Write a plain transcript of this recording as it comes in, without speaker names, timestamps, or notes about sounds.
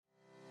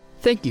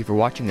Thank you for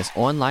watching this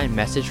online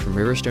message from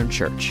Riverstone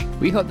Church.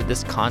 We hope that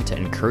this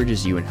content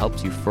encourages you and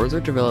helps you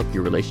further develop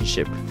your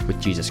relationship with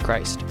Jesus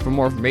Christ. For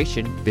more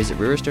information, visit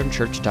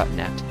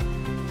riverstonechurch.net.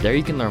 There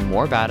you can learn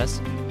more about us,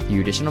 view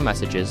additional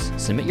messages,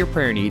 submit your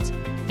prayer needs,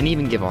 and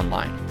even give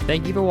online.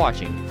 Thank you for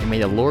watching, and may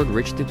the Lord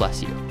richly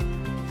bless you.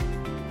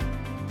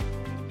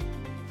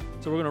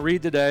 So we're going to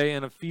read today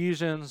in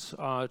Ephesians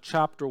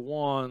chapter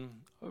 1,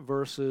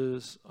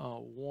 verses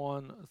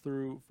 1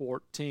 through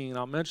 14.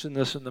 I'll mention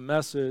this in the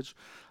message,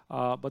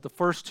 but the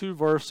first two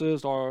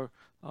verses are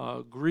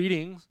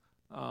greetings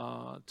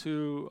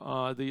to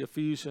the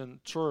Ephesian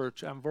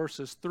church, and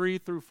verses 3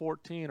 through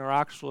 14 are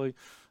actually,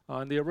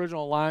 in the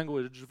original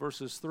language,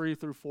 verses 3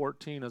 through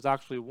 14 is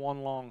actually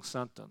one long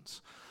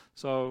sentence.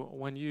 So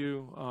when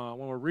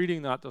we're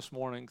reading that this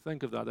morning,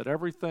 think of that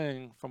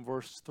everything from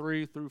verse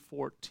 3 through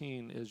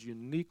 14 is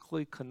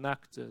uniquely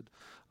connected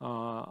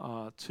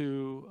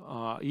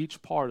to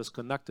each part is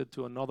connected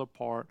to another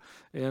part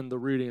in the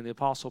reading. And the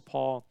Apostle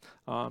Paul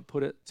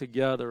put it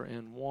together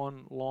in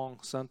one long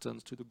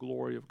sentence to the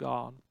glory of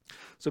God.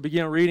 So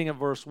begin reading at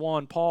verse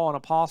 1. Paul, an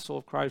apostle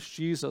of Christ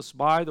Jesus,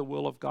 by the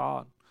will of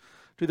God,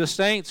 to the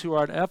saints who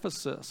are at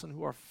Ephesus and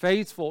who are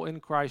faithful in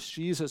Christ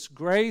Jesus,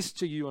 grace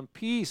to you and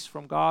peace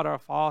from God our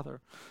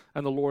Father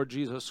and the Lord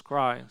Jesus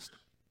Christ.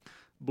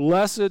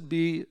 Blessed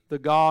be the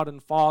God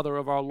and Father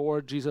of our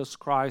Lord Jesus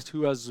Christ,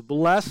 who has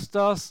blessed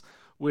us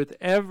with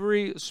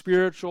every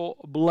spiritual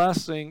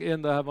blessing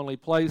in the heavenly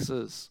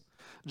places,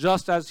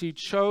 just as he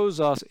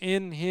chose us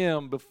in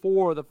him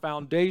before the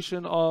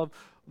foundation of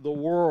the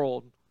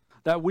world,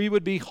 that we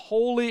would be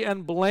holy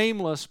and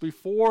blameless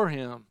before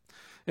him.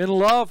 In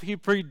love, he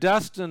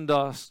predestined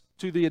us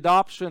to the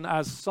adoption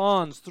as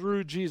sons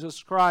through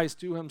Jesus Christ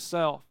to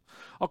himself,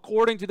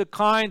 according to the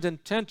kind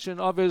intention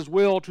of his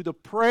will, to the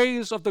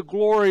praise of the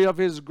glory of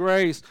his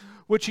grace,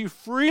 which he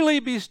freely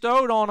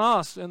bestowed on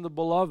us in the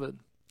Beloved.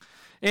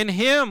 In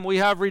him we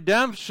have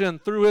redemption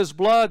through his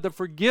blood, the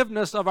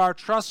forgiveness of our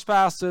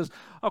trespasses,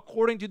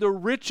 according to the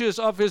riches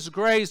of his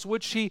grace,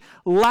 which he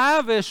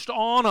lavished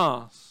on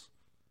us.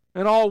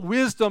 In all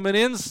wisdom and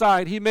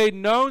insight, he made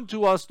known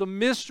to us the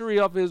mystery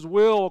of his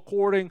will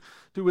according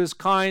to his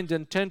kind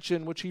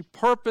intention, which he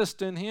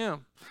purposed in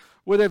him,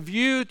 with a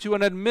view to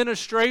an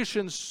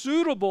administration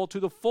suitable to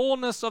the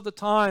fullness of the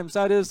times,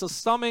 that is, the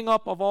summing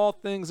up of all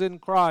things in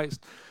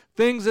Christ,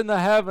 things in the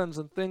heavens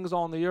and things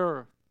on the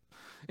earth.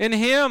 In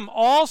him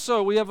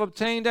also we have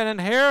obtained an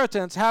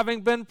inheritance, having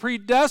been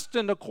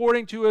predestined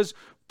according to his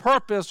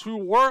purpose, who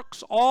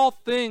works all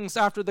things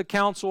after the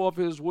counsel of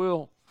his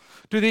will,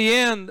 to the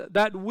end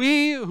that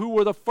we who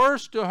were the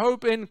first to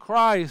hope in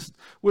Christ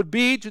would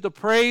be to the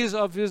praise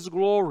of his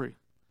glory.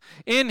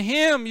 In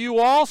him you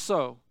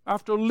also,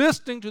 after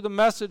listening to the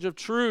message of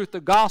truth, the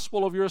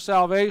gospel of your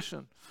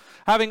salvation,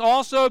 having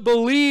also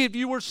believed,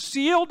 you were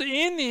sealed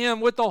in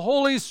him with the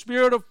Holy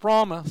Spirit of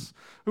promise,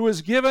 who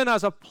is given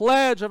as a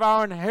pledge of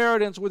our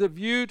inheritance with a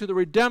view to the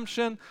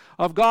redemption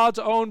of God's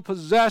own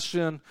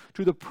possession,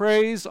 to the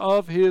praise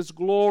of his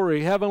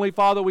glory. Heavenly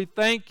Father, we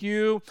thank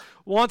you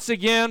once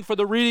again for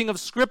the reading of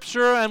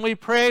Scripture, and we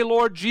pray,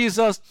 Lord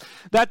Jesus,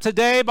 that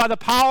today by the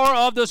power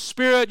of the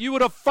Spirit you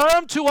would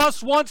affirm to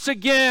us once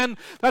again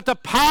that the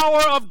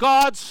power of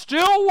God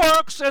still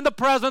works in the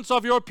presence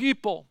of your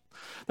people,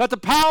 that the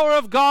power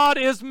of God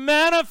is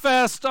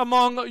manifest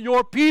among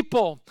your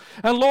people.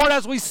 And Lord,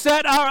 as we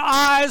set our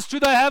eyes to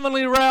the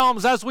heavenly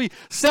realms, as we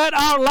set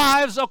our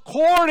lives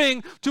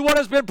according to what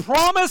has been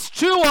promised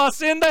to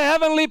us in the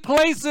heavenly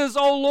places,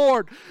 O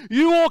Lord,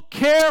 you will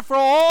care for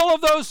all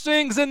of those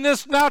things in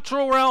this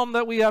natural realm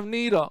that we have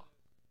need of.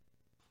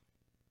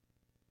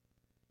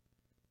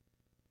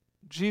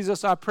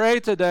 Jesus, I pray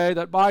today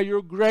that by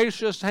your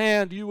gracious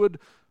hand you would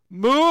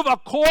move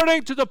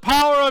according to the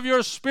power of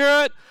your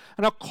Spirit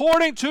and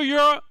according to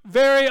your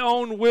very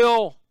own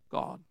will,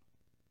 God.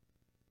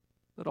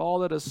 That all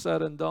that is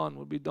said and done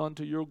would be done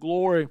to your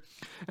glory.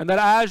 And that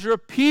as your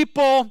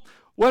people,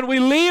 when we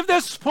leave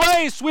this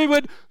place, we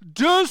would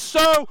do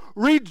so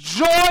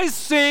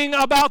rejoicing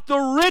about the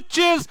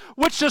riches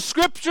which the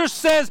Scripture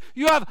says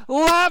you have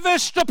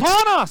lavished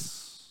upon us.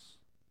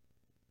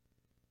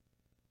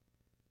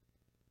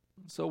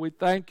 So we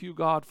thank you,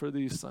 God, for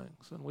these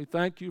things. And we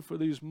thank you for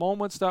these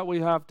moments that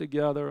we have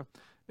together.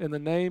 In the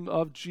name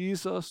of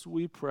Jesus,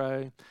 we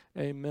pray.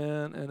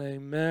 Amen and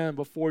amen.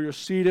 Before you're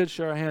seated,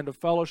 share a hand of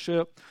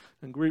fellowship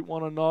and greet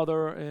one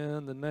another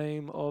in the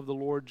name of the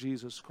Lord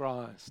Jesus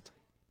Christ.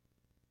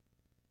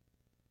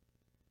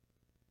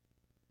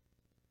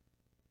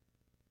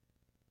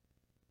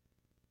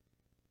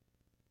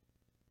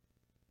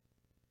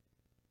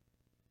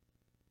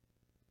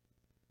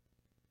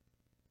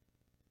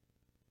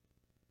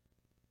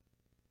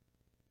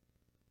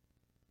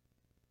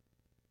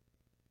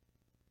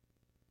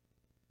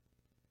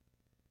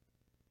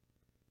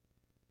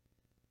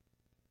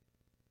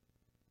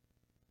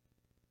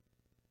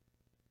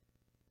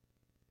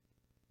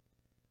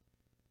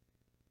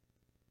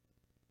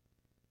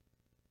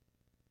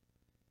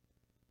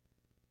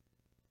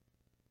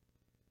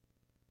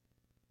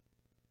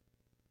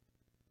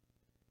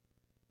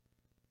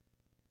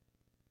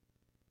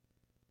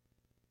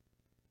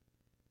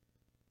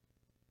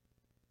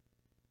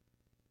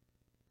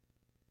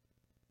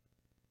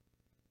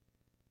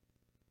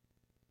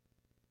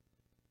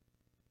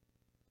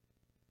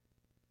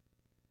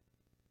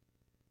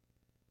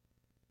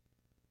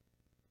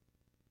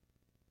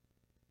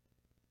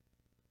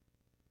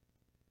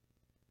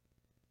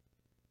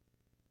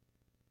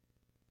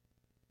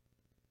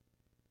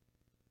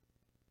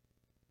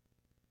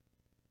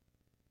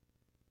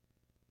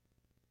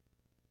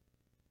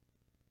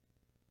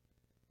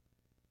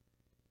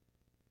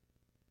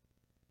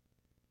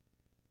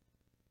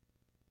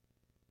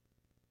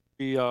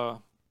 we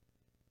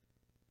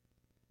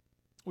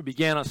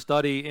began a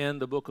study in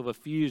the book of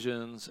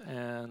Ephesians,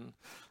 and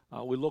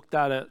we looked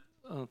at it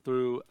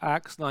through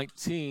Acts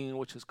 19,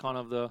 which is kind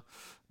of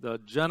the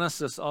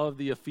genesis of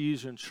the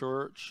Ephesian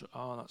church.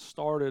 That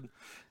started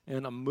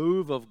in a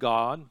move of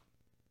God,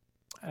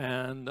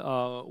 and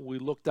we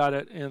looked at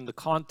it in the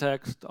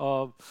context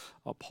of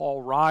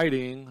Paul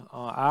writing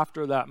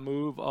after that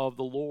move of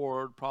the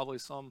Lord, probably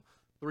some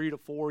 3 to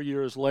 4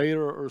 years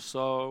later or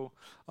so,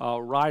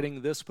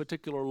 writing this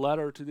particular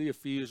letter to the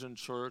Ephesian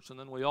church. And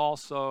then we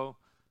also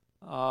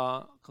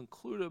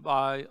concluded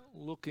by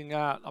looking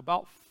at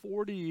about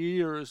 40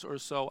 years or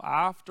so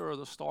after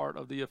the start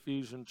of the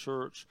Ephesian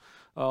church,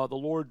 the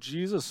Lord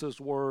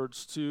Jesus'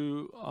 words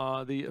to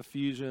the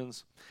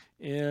Ephesians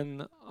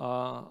in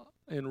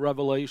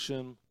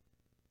Revelation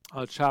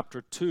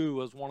chapter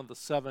 2 as one of the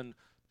 7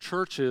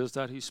 churches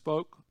that he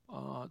spoke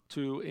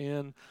to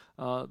in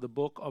the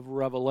book of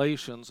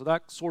Revelation. So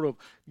that sort of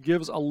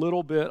gives a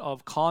little bit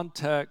of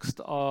context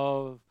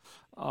of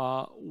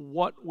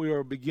what we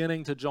are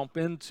beginning to jump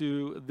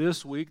into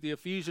this week. The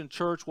Ephesian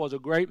church was a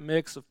great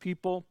mix of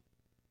people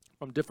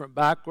from different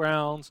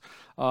backgrounds,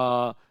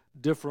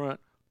 different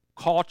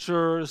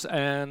cultures,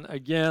 and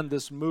again,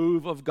 this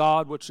move of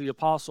God, which the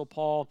Apostle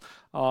Paul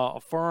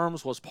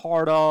affirms, was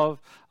part of,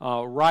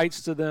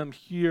 writes to them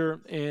here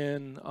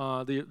in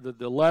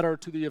the letter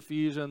to the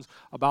Ephesians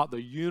about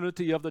the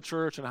unity of the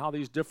church and how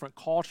these different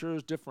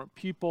cultures, different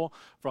people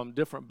from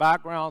different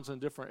backgrounds and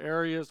different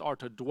areas are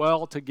to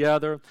dwell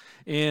together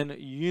in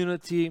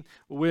unity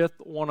with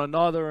one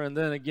another. And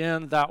then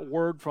again, that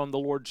word from the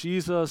Lord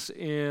Jesus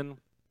in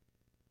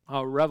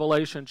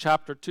Revelation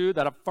chapter 2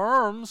 that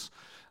affirms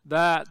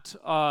that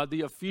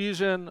the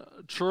Ephesian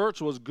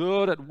church was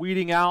good at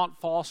weeding out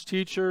false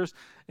teachers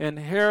and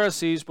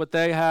heresies, but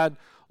they had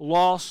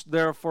lost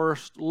their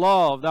first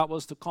love. That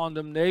was the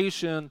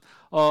condemnation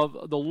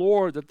of the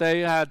Lord, that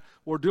they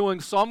were doing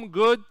some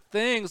good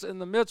things in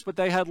the midst, but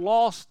they had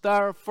lost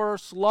their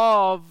first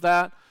love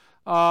that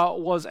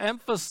was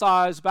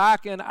emphasized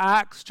back in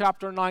Acts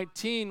chapter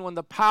 19 when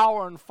the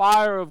power and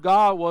fire of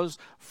God was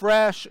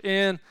fresh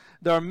in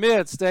their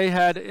midst. They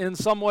had in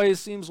some ways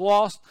seems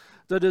lost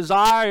the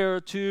desire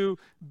to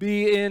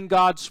be in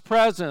God's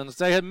presence.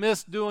 They had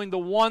missed doing the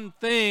one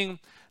thing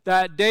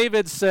that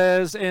David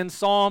says in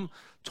Psalm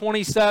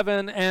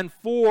 27 and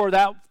 4,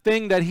 that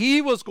thing that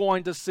he was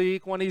going to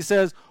seek when he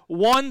says,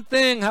 "One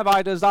thing have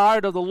I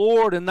desired of the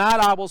Lord, and that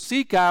I will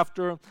seek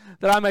after,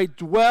 that I may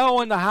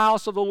dwell in the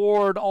house of the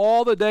Lord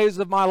all the days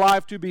of my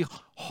life, to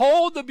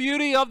behold the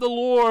beauty of the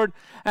Lord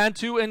and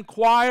to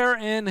inquire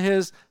in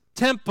his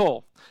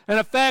temple." In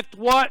effect,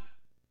 what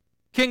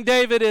King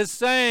David is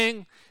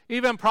saying,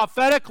 even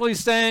prophetically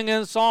saying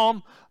in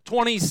Psalm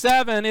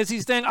 27, is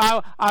he's saying,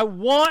 I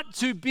want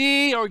to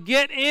be or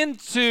get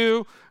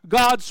into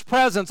God's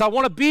presence. I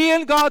want to be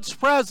in God's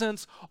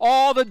presence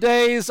all the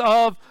days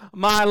of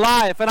my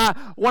life. And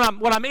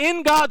when I'm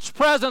in God's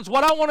presence,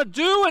 what I want to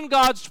do in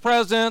God's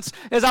presence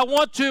is I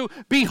want to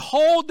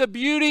behold the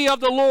beauty of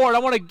the Lord. I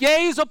want to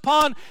gaze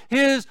upon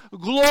his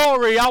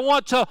glory. I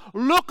want to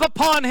look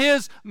upon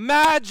his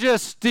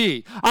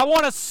majesty. I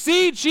want to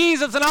see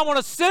Jesus, and I want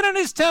to sit in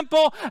his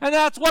temple, and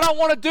that's what I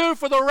want to do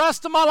for the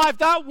rest of my life.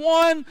 That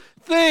one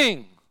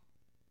thing.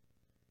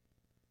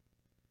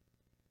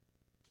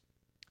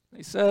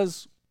 He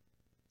says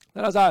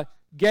that as I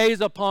gaze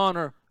upon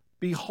or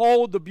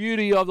behold the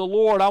beauty of the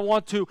Lord, I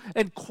want to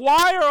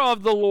inquire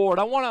of the Lord.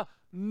 I want to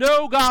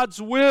know God's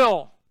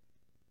will.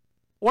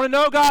 I want to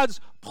know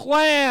God's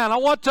plan. I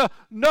want to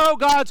know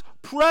God's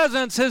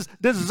presence, his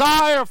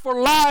desire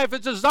for life,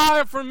 his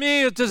desire for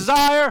me, his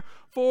desire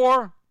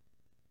for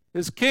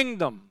his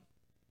kingdom.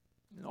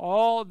 And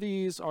all of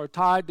these are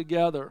tied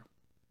together.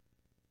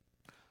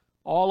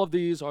 All of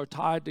these are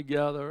tied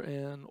together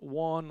in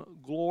one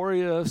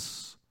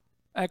glorious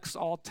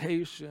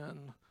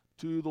exaltation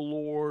to the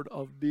Lord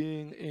of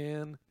being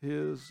in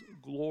his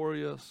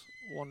glorious,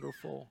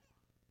 wonderful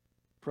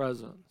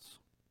presence.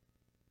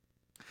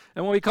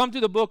 And when we come to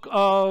the book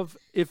of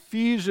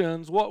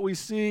Ephesians, what we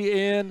see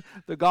in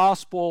the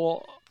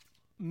gospel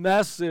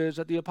message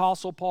that the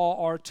Apostle Paul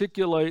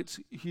articulates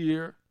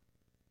here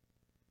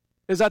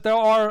is that there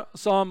are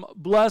some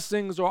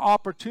blessings or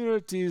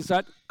opportunities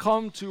that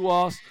come to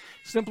us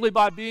simply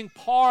by being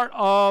part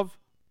of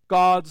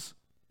God's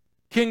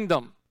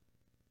kingdom.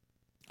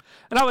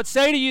 And I would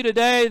say to you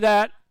today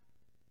that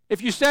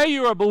if you say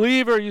you're a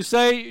believer, you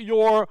say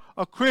you're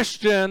a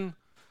Christian,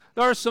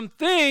 there are some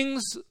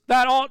things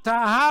that ought to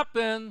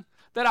happen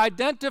that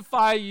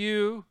identify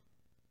you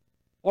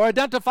or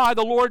identify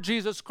the Lord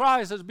Jesus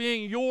Christ as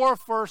being your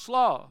first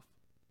love.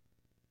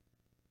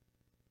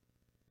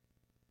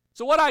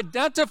 So what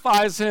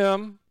identifies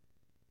him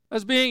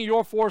as being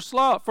your first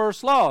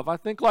love? I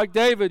think like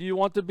David, you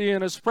want to be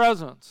in his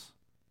presence.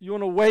 You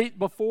want to wait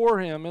before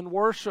him in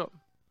worship.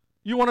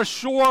 You want a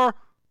sure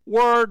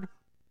word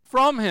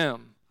from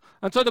him.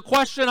 And so the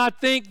question I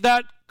think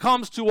that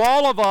comes to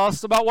all of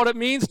us about what it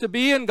means to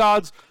be in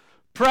God's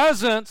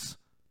presence,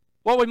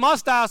 what we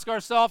must ask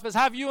ourselves is,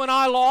 have you and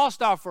I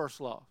lost our first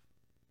love?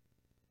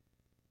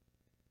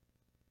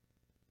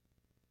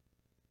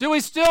 Do we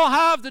still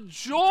have the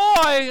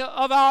joy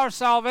of our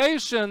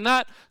salvation?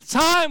 That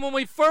time when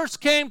we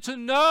first came to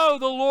know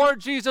the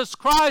Lord Jesus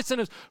Christ and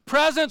His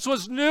presence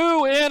was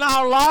new in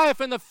our life,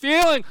 and the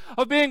feeling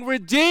of being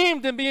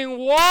redeemed and being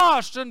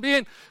washed and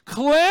being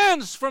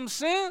cleansed from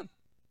sin?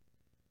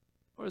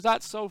 Or is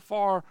that so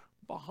far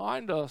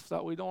behind us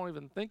that we don't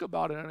even think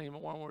about it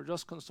anymore, and we're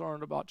just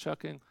concerned about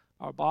checking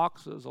our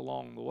boxes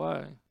along the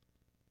way?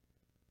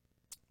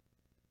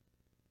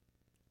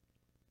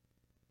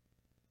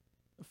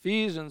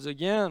 Ephesians,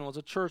 again, was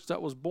a church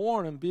that was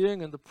born in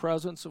being in the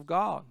presence of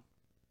God.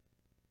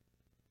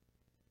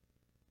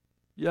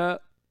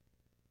 Yet,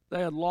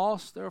 they had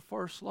lost their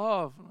first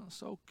love. And it's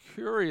so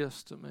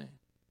curious to me.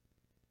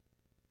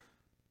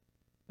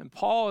 And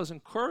Paul is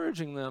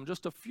encouraging them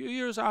just a few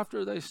years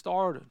after they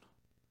started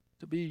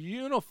to be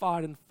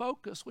unified and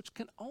focused, which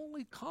can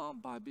only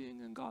come by being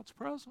in God's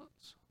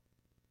presence.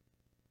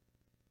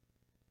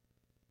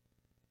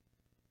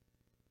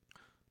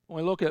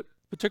 When we look at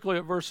particularly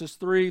at verses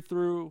 3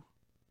 through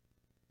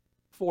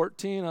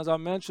 14, as I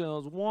mentioned, it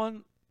was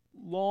one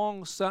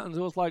long sentence.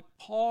 It was like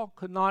Paul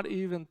could not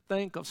even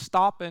think of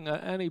stopping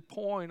at any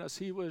point, as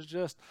he was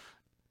just,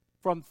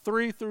 from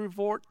 3 through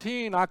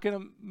 14, I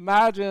can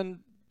imagine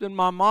in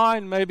my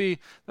mind maybe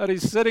that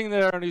he's sitting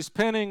there and he's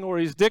penning or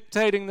he's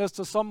dictating this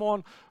to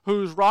someone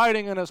who's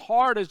writing, and his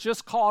heart is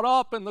just caught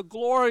up in the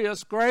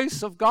glorious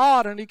grace of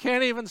God, and he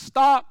can't even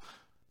stop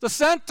the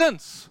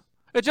sentence.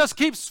 It just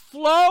keeps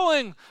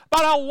flowing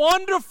about how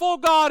wonderful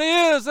God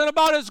is, and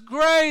about His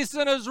grace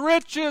and His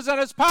riches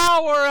and His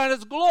power and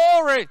His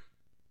glory.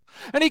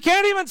 And he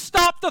can't even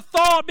stop the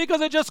thought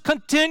because it just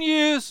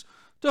continues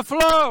to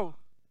flow.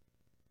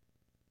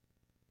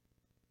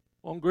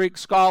 One Greek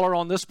scholar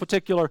on this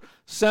particular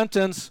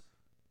sentence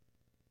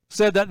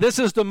said that this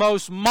is the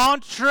most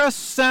monstrous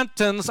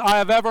sentence I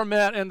have ever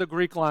met in the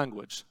Greek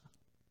language.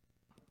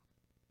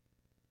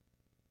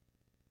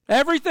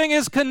 Everything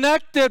is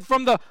connected,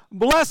 from the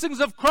blessings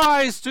of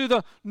Christ to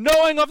the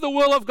knowing of the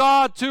will of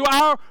God to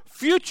our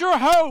future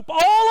hope.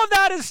 All of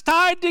that is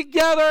tied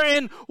together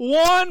in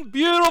one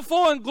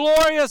beautiful and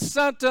glorious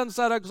sentence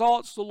that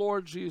exalts the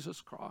Lord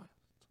Jesus Christ.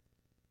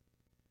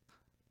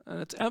 And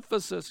its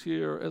emphasis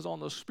here is on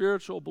the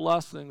spiritual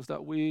blessings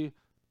that we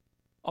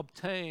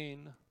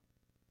obtain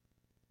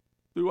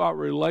through our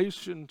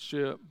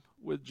relationship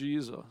with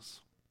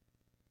Jesus.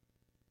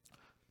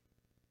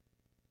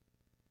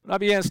 When I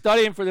began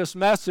studying for this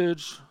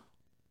message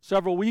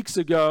several weeks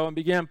ago and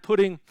began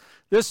putting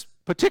this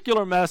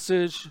particular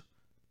message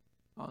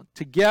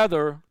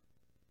together,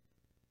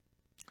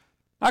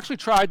 I actually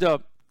tried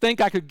to think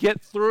I could get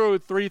through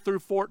 3 through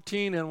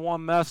 14 in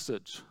one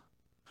message.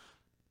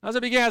 As I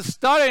began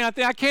studying, I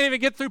think I can't even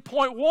get through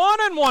point 1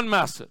 in one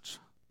message.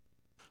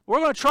 We're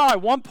going to try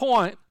one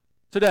point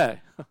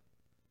today.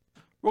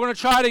 We're going to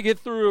try to get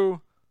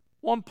through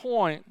one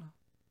point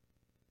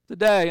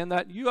today, and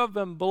that you have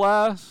been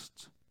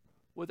blessed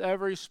with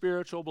every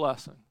spiritual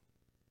blessing.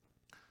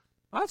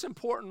 That's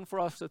important for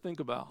us to think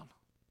about.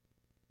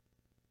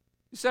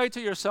 You say to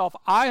yourself,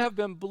 I have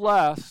been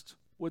blessed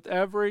with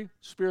every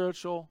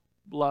spiritual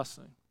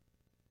blessing.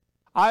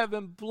 I have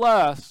been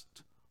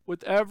blessed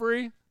with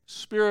every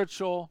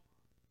spiritual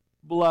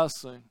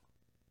blessing.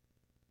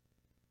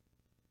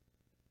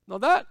 Now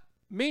that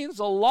means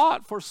a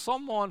lot for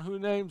someone who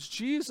names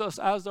Jesus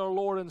as their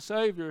Lord and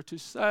Savior, to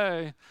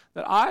say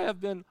that I have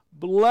been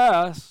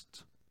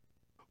blessed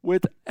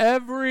with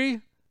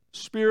every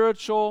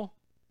spiritual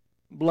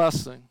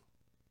blessing.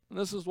 And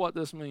this is what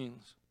this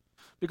means.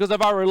 Because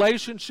of our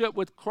relationship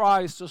with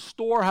Christ, the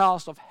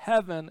storehouse of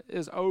heaven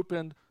is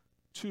opened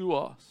to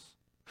us.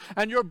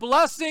 And your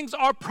blessings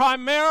are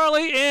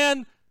primarily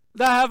in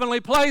the heavenly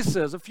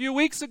places. A few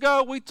weeks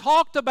ago, we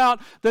talked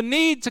about the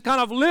need to kind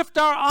of lift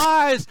our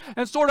eyes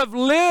and sort of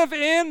live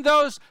in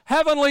those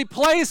heavenly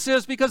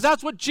places, because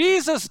that's what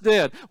Jesus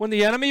did. When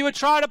the enemy would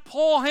try to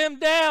pull him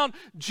down,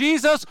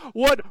 Jesus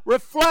would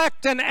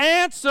reflect and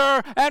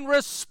answer and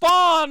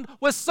respond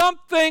with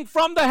something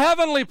from the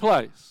heavenly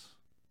place.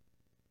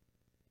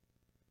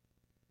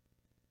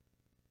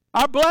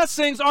 Our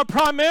blessings are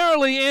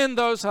primarily in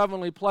those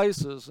heavenly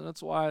places, and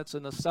that's why it's a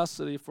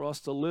necessity for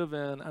us to live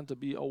in and to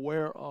be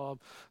aware of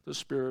the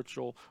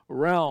spiritual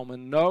realm.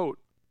 And note,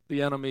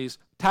 the enemy's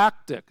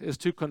tactic is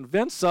to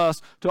convince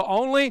us to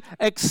only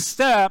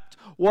accept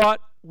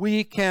what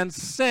we can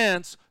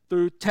sense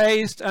through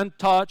taste and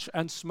touch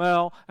and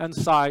smell and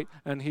sight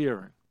and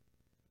hearing.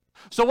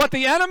 So what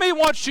the enemy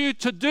wants you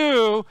to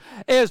do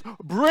is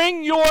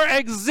bring your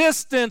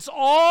existence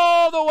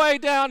all the way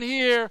down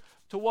here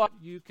to what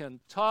you can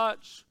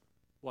touch,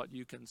 what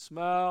you can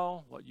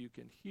smell, what you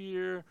can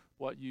hear,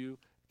 what you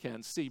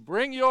can see.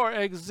 Bring your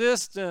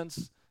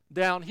existence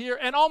down here.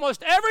 And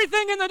almost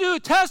everything in the New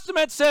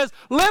Testament says,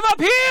 live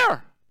up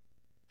here.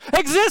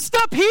 Exist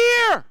up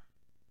here.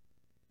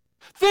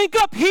 Think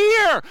up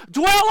here.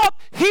 Dwell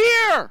up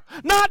here.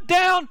 Not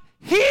down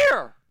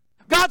here.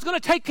 God's going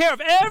going to take care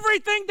of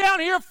everything down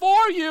here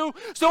for you.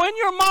 So in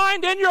your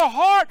mind, in your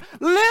heart,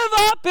 live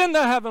up in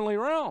the heavenly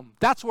realm.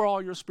 That's where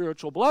all your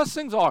spiritual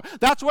blessings are.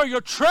 That's where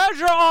your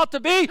treasure ought to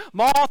be.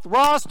 Moth,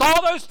 rust,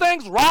 all those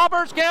things.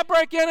 Robbers can't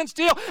break in and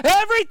steal.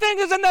 Everything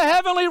is in the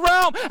heavenly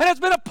realm, and it's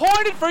been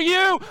appointed for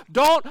you.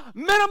 Don't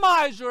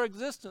minimize your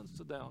existence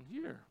to down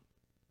here.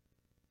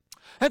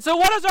 And so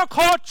what does our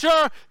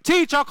culture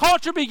teach? Our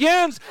culture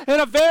begins in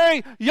a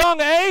very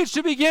young age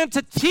to begin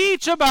to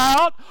teach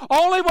about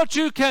only what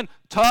you can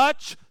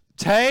touch,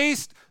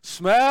 taste,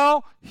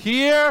 smell,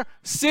 hear,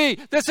 see.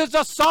 This is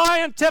a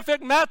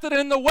scientific method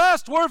in the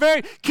West. We're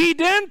very keyed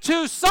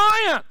into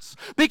science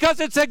because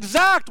it's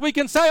exact. We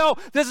can say, oh,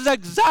 this is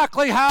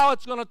exactly how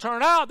it's going to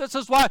turn out. This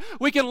is why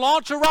we can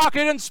launch a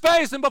rocket in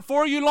space, and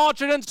before you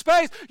launch it in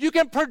space, you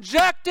can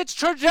project its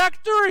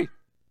trajectory.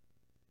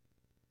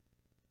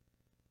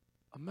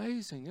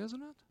 Amazing,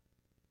 isn't it?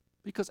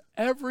 Because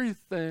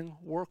everything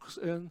works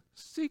in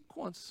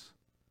sequence.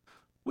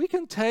 We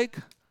can take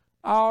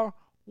our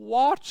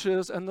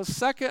watches and the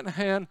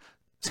second-hand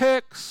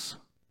ticks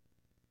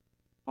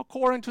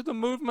according to the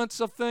movements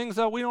of things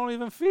that we don't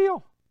even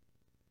feel.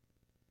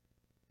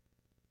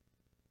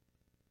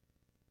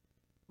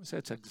 We say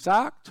it's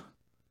exact.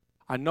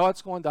 I know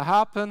it's going to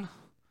happen.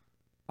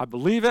 I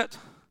believe it.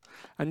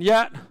 And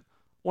yet,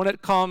 when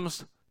it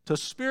comes to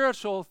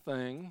spiritual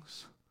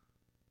things,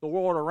 the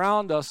world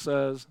around us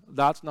says,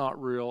 that's not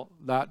real,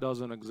 that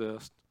doesn't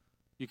exist.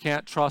 You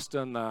can't trust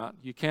in that.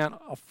 You can't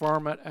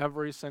affirm it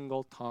every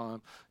single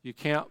time. You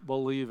can't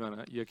believe in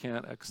it. You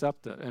can't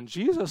accept it. And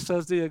Jesus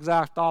says the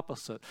exact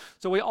opposite.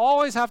 So we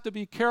always have to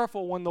be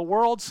careful when the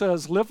world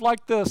says, live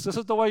like this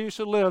is the way you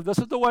should live, this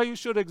is the way you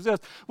should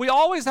exist. We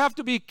always have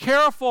to be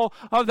careful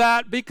of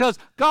that because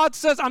God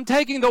says, I'm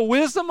taking the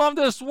wisdom of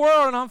this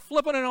world and I'm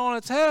flipping it on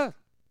its head.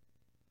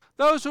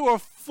 Those who are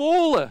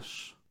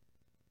foolish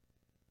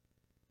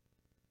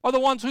are the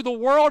ones who the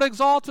world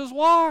exalts as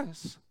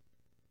wise.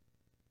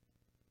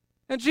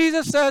 And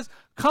Jesus says,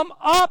 come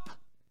up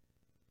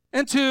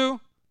into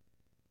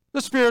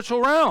the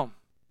spiritual realm.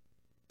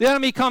 The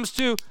enemy comes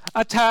to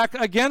attack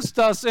against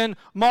us in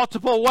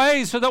multiple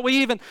ways so that we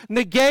even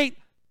negate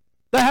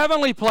the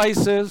heavenly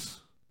places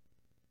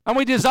and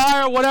we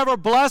desire whatever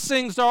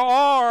blessings there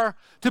are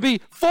to be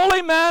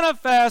fully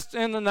manifest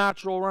in the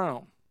natural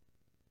realm.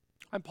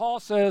 And Paul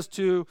says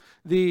to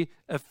the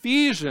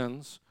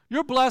Ephesians,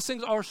 your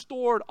blessings are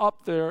stored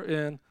up there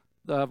in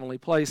the heavenly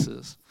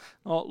places.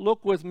 Now,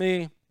 look with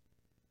me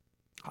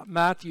at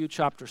Matthew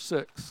chapter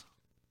 6.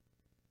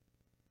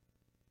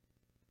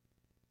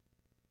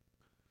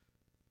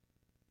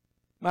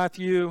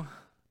 Matthew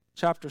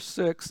chapter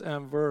 6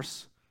 and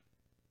verse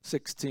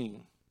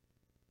 16.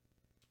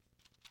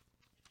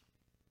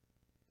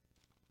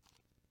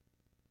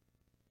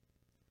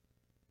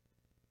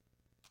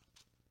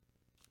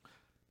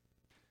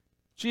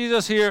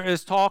 Jesus here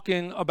is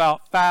talking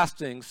about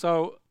fasting.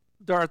 So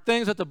there are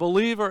things that the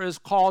believer is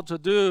called to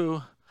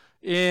do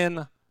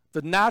in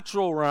the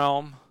natural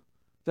realm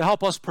to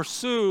help us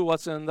pursue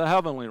what's in the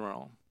heavenly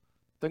realm.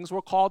 Things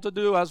we're called to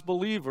do as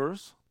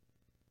believers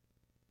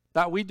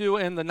that we do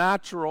in the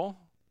natural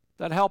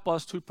that help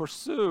us to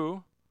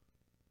pursue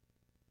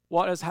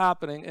what is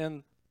happening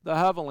in the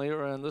heavenly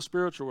or in the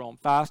spiritual realm.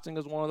 Fasting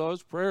is one of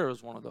those. Prayer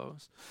is one of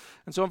those.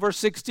 And so in verse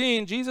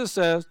 16, Jesus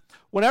says,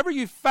 whenever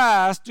you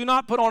fast, do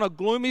not put on a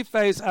gloomy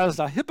face as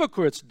the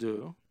hypocrites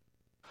do,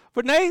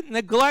 for they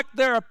neglect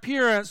their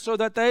appearance so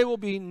that they will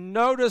be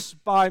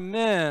noticed by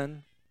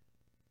men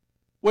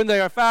when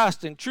they are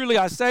fasting. Truly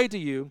I say to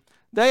you,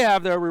 they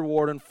have their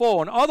reward in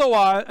full. In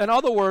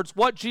other words,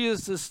 what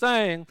Jesus is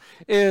saying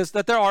is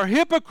that there are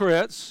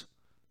hypocrites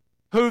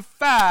who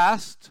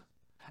fast,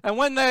 and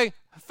when they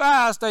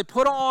fast, they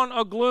put on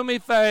a gloomy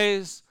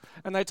face,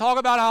 and they talk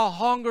about how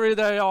hungry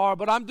they are,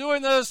 but I'm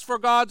doing this for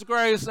God's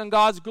grace and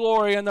God's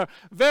glory, and they're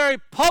very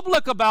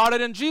public about it,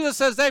 and Jesus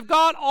says they've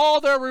got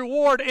all their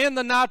reward in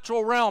the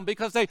natural realm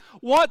because they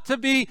want to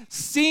be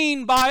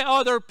seen by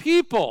other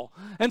people.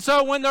 And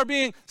so when they're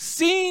being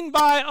seen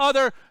by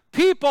other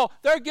people,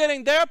 they're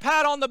getting their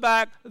pat on the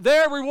back,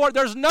 their reward.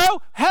 There's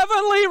no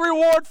heavenly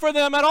reward for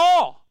them at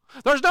all.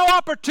 There's no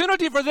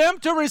opportunity for them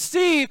to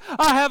receive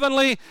a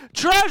heavenly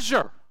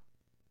treasure.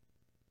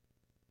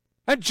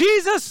 And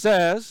Jesus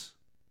says,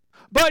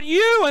 but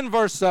you, in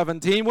verse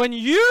 17, when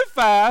you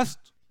fast,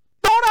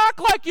 don't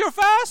act like you're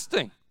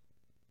fasting.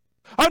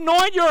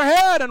 Anoint your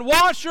head and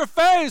wash your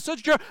face so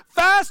that your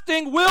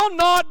fasting will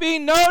not be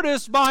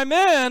noticed by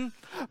men,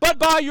 but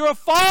by your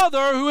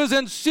Father who is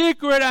in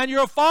secret, and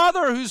your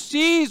Father who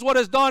sees what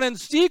is done in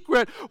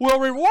secret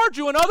will reward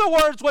you. In other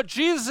words, what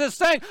Jesus is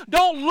saying,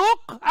 don't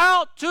look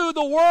out to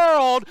the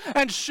world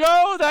and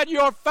show that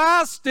you're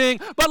fasting,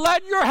 but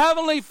let your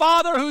Heavenly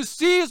Father who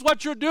sees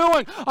what you're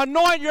doing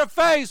anoint your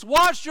face,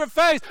 wash your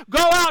face,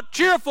 go out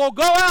cheerful,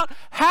 go out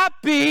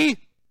happy,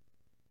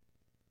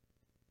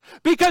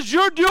 because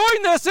you're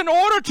doing this in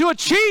order to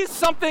achieve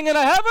something in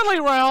a heavenly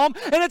realm,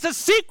 and it's a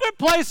secret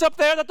place up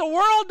there that the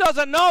world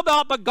doesn't know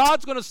about, but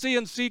God's going to see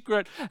in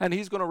secret, and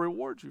He's going to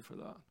reward you for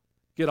that.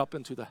 Get up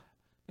into the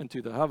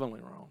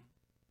heavenly realm.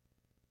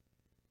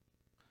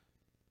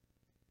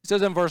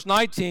 says in verse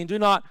 19, do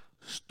not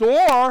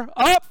store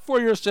up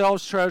for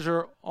yourselves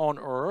treasure on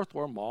earth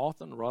where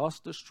moth and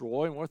rust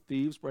destroy and where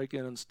thieves break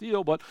in and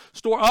steal, but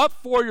store up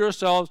for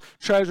yourselves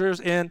treasures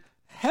in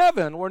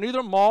heaven where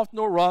neither moth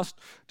nor rust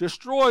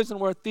destroys and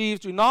where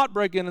thieves do not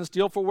break in and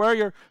steal. For where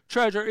your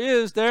treasure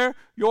is, there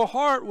your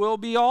heart will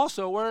be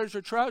also. Where is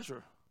your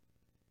treasure?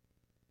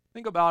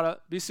 Think about it.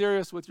 Be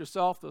serious with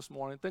yourself this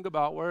morning. Think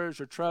about, where is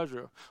your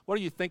treasure? What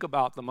do you think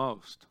about the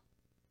most?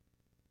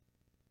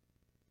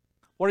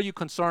 What are you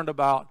concerned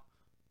about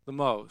the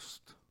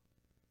most?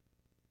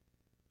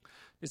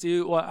 You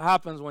see, what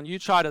happens when you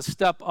try to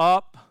step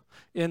up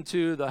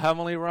into the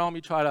heavenly realm,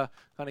 you try to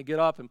kind of get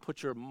up and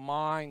put your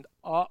mind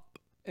up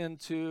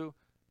into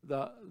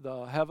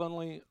the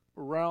heavenly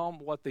realm.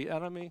 What the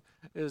enemy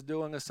is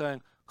doing is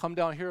saying, come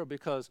down here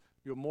because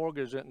your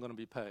mortgage isn't going to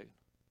be paid.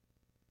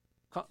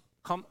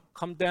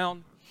 Come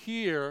down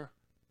here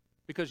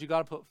because you got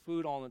to put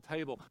food on the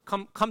table.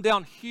 Come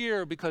down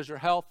here because your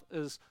health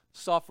is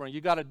suffering.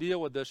 You got to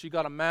deal with this. You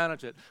got to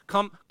manage it.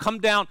 Come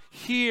down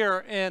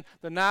here in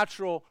the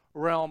natural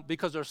realm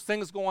because there's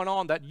things going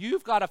on that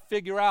you've got to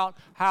figure out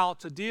how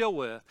to deal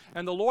with.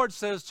 And the Lord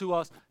says to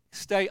us,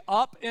 stay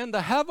up in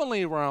the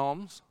heavenly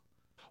realms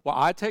where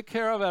I take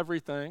care of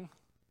everything,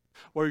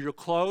 where your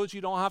clothes you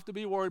don't have to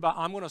be worried about.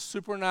 I'm going to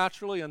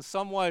supernaturally in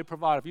some way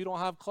provide. If you don't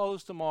have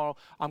clothes tomorrow,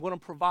 I'm going to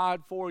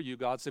provide for you,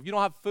 God says. If you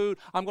don't have food,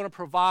 I'm going to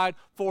provide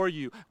for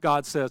you,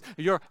 God says.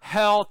 Your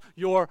health,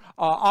 your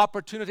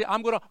opportunity,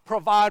 I'm going to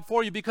provide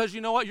for you because you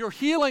know what? Your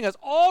healing has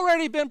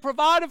already been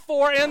provided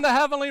for in the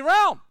heavenly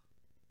realm.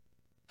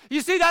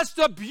 You see, that's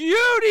the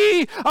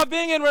beauty of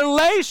being in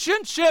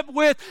relationship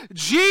with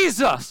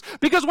Jesus.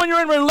 Because when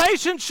you're in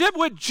relationship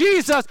with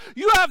Jesus,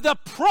 you have the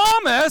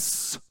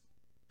promise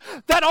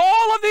that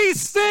all of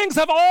these things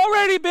have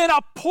already been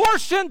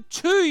apportioned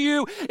to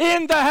you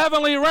in the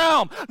heavenly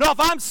realm. Now, if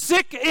I'm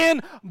sick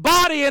in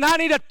body and I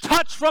need a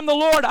touch from the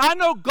Lord, I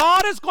know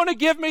God is going to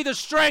give me the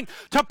strength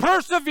to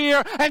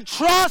persevere and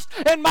trust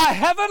in my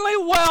heavenly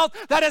wealth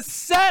that is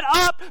set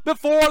up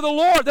before the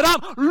Lord, that I'm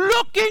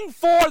looking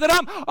for, that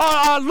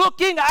I'm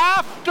looking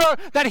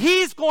after, that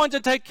He's going to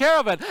take care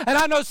of it. And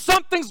I know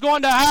something's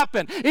going to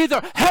happen.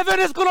 Either heaven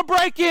is going to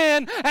break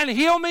in and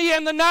heal me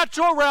in the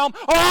natural realm,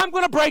 or I'm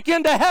going to break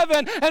into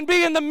heaven and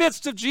be in the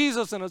midst of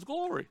Jesus and His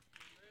glory.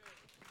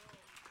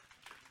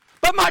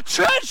 But my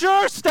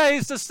treasure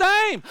stays the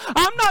same.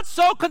 I'm not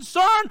so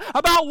concerned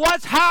about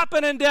what's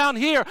happening down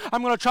here.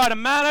 I'm going to try to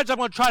manage. I'm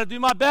going to try to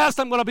do my best.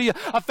 I'm going to be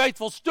a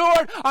faithful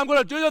steward. I'm going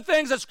to do the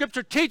things that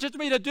Scripture teaches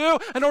me to do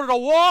in order to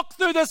walk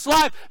through this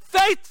life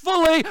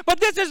faithfully. But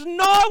this is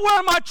not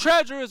where my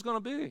treasure is going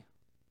to be.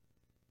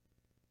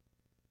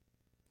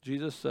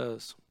 Jesus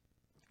says,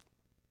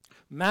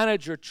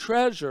 manage your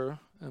treasure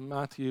in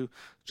Matthew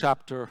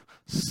chapter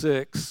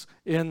 6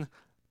 in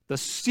the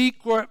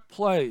secret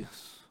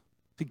place.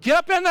 To get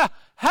up in the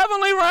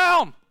heavenly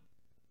realm.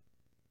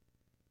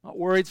 Not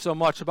worried so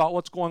much about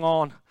what's going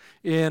on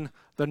in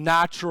the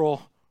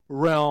natural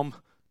realm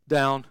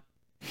down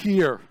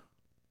here.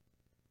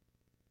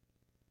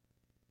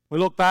 We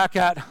look back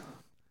at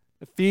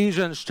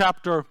Ephesians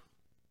chapter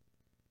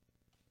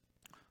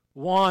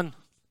 1.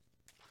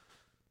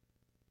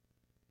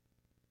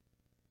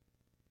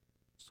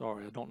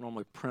 Sorry, I don't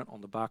normally print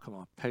on the back of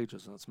my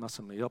pages, and it's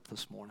messing me up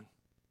this morning.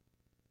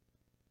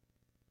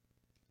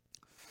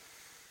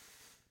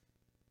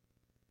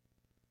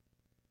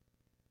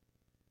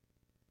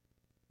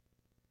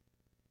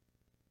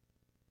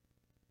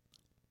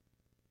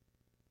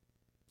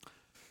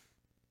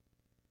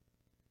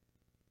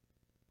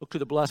 Look to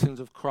the blessings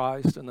of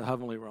Christ in the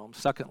heavenly realm.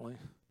 Secondly,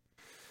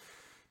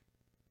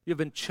 you've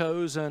been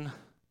chosen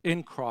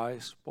in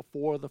Christ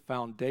before the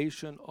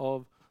foundation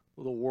of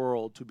the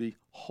world to be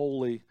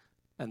holy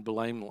and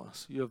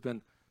blameless. You have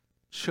been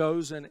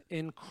chosen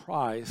in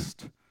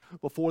Christ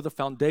before the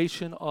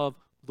foundation of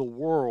the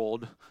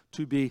world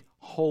to be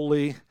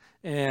holy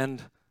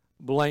and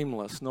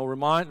blameless. Now,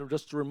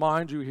 just to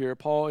remind you here,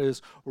 Paul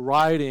is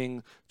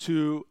writing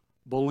to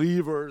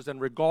believers, and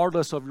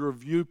regardless of your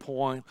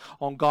viewpoint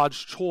on God's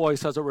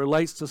choice as it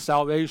relates to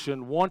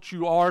salvation, once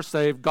you are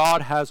saved,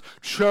 God has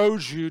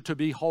chose you to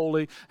be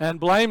holy and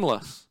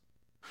blameless.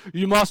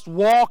 You must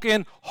walk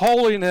in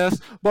holiness,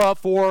 but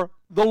for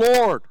the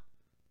Lord.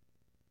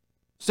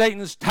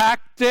 Satan's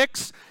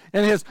tactics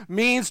and his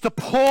means to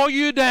pull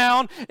you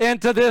down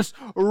into this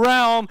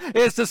realm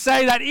is to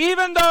say that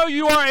even though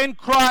you are in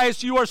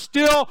Christ, you are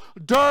still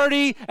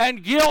dirty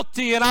and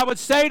guilty. And I would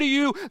say to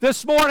you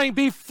this morning,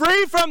 be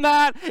free from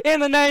that in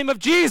the name of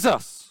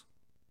Jesus.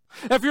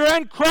 If you're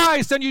in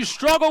Christ and you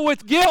struggle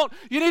with guilt,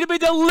 you need to be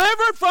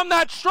delivered from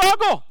that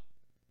struggle.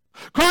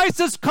 Christ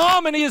has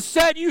come and He has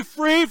set you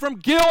free from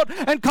guilt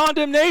and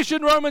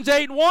condemnation. Romans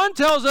 8:1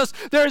 tells us,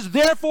 there is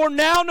therefore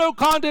now no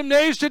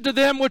condemnation to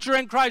them which are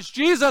in Christ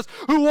Jesus,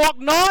 who walk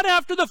not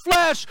after the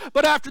flesh,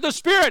 but after the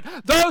Spirit.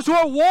 Those who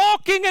are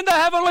walking in the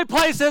heavenly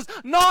places,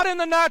 not in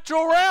the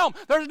natural realm.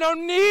 There's no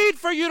need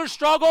for you to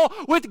struggle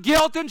with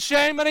guilt and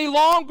shame any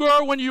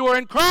longer when you are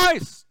in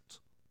Christ.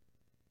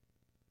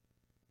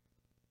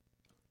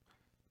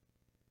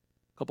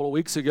 couple of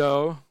weeks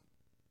ago,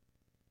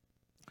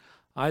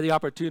 I had the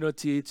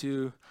opportunity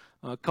to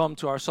come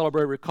to our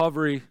Celebrate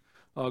Recovery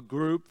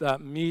group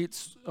that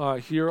meets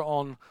here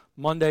on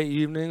Monday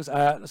evenings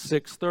at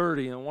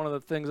 6:30. And one of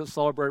the things at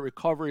Celebrate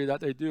Recovery that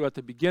they do at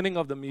the beginning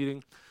of the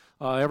meeting,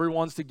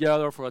 everyone's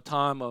together for a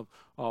time of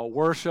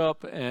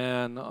worship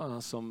and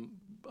some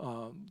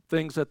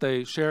things that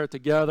they share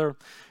together.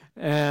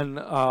 And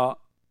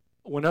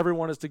when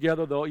everyone is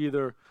together, they'll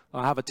either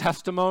have a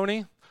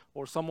testimony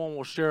or someone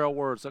will share a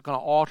word. So it kind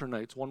of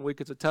alternates. One week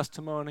it's a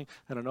testimony,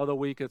 and another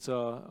week it's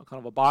a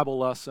kind of a Bible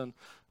lesson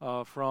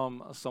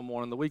from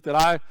someone. And the week that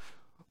I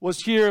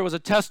was here, it was a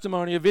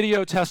testimony, a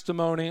video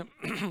testimony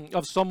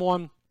of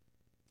someone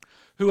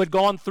who had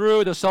gone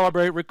through the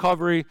Celebrate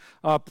Recovery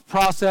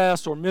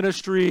process or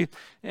ministry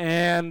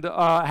and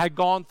had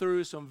gone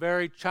through some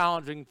very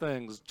challenging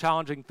things.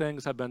 Challenging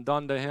things had been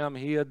done to him.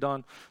 He had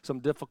done some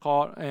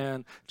difficult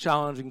and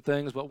challenging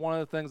things. But one of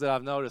the things that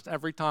I've noticed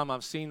every time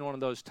I've seen one of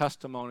those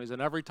testimonies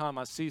and every time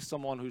I see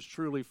someone who's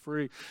truly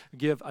free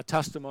give a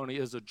testimony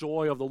is the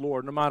joy of the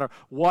Lord. No matter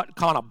what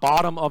kind of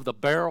bottom of the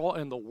barrel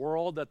in the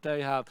world that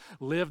they have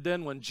lived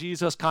in, when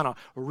Jesus kind of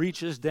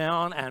reaches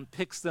down and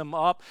picks them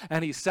up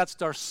and he sets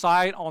their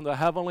sight on the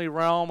heavenly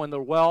realm and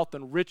the wealth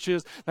and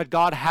riches that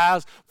God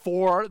has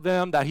for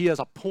them, that he has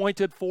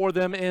appointed for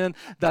them in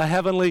the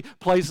heavenly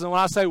places. And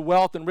when I say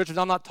wealth and riches,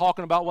 I'm not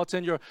talking about what's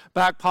in your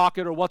back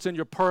pocket or what's in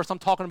your purse. I'm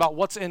talking about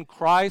what's in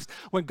Christ.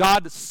 When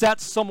God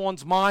sets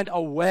someone's mind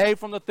away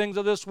from the things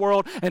of this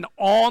world and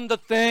on the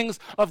things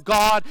of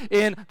God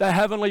in the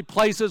heavenly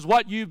places,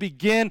 what you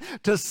begin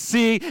to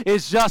see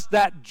is just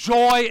that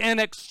joy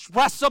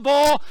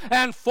inexpressible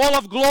and full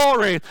of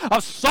glory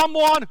of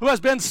someone who has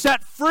been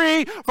set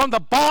free from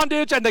the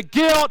bondage and the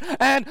guilt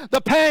and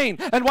the pain.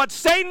 And what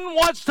Satan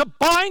wants to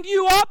bind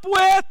you up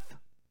with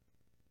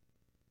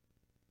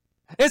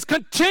is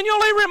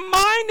continually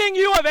reminding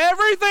you of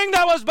everything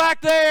that was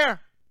back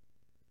there.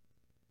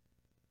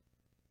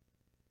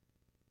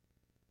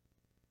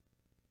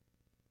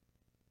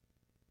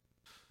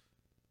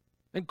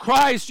 In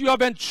Christ, you have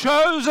been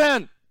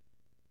chosen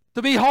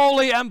to be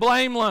holy and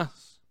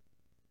blameless.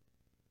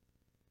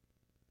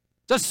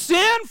 It's a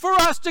sin for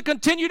us to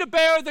continue to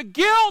bear the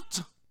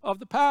guilt of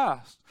the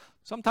past.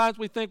 Sometimes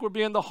we think we're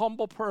being the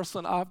humble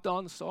person. I've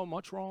done so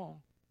much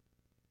wrong.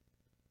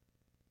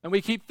 And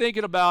we keep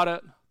thinking about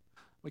it.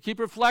 We keep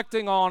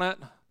reflecting on it.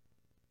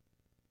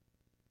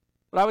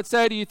 But I would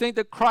say, do you think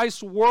that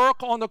Christ's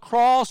work on the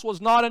cross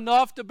was not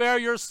enough to bear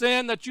your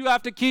sin, that you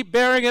have to keep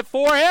bearing it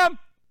for him?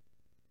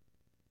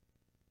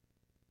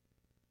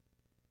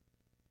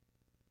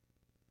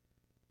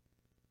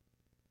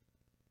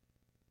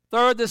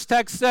 Third, this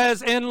text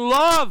says, in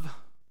love,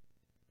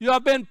 you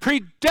have been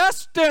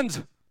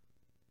predestined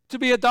to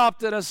be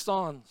adopted as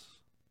sons.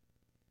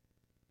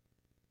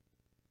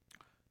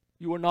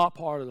 You were not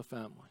part of the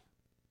family.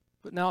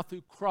 But now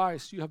through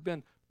Christ, you have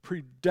been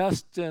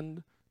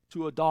predestined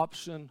to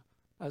adoption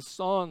as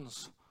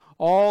sons.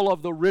 All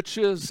of the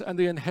riches and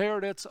the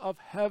inheritance of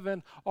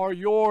heaven are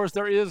yours.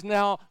 There is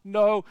now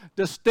no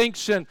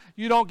distinction.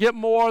 You don't get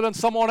more than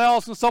someone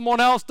else, and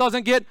someone else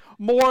doesn't get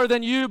more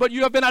than you, but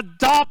you have been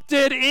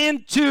adopted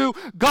into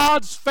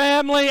God's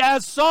family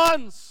as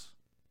sons.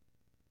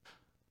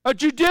 A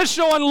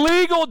judicial and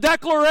legal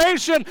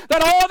declaration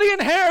that all the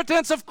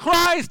inheritance of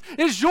Christ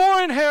is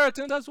your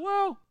inheritance as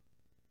well.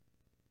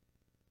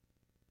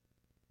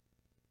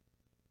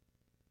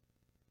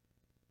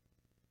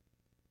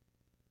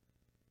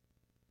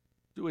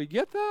 Do we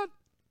get that?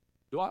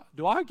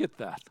 Do I get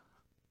that?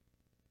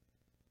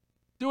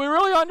 Do we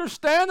really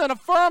understand and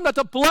affirm that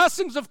the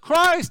blessings of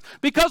Christ,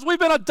 because we've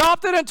been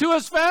adopted into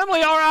his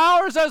family, are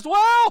ours as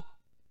well?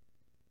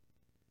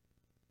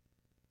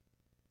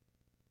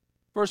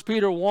 1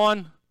 Peter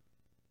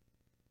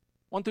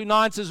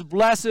 1:1-9 says,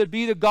 blessed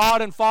be the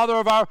God and Father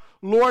of our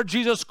Lord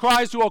Jesus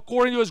Christ, who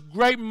according to his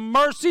great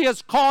mercy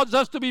has caused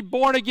us to be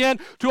born again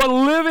to a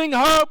living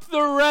hope,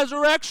 the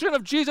resurrection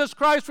of Jesus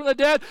Christ from the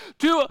dead,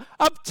 to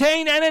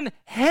obtain an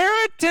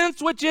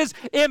inheritance which is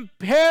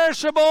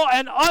imperishable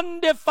and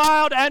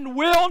undefiled and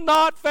will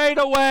not fade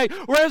away,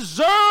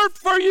 reserved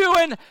for you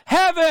in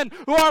heaven,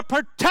 who are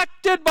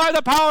protected by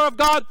the power of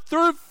God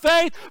through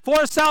faith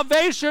for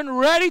salvation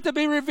ready to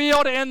be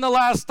revealed in the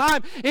last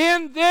time.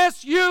 In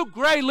this you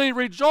greatly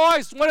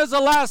rejoice. When is the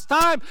last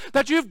time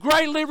that you've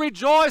greatly rejoiced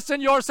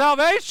in your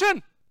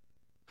salvation?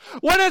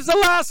 When is the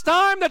last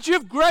time that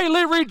you've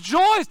greatly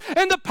rejoiced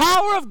in the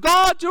power of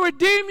God to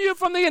redeem you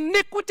from the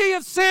iniquity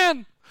of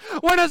sin?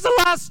 When is the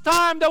last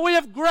time that we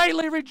have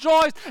greatly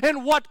rejoiced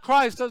in what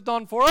Christ has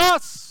done for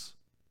us?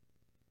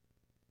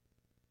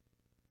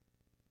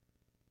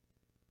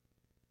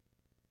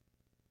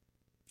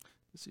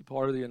 You see,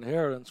 part of the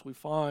inheritance we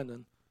find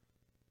in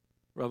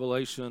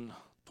Revelation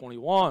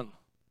 21.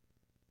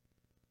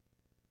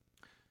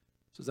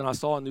 It says, and I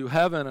saw a new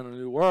heaven and a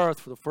new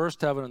earth, for the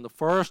first heaven and the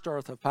first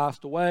earth have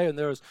passed away, and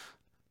there is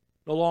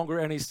no longer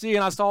any sea.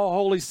 And I saw a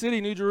holy city,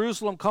 New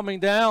Jerusalem, coming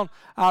down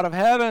out of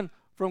heaven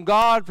from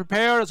God,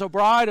 prepared as a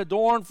bride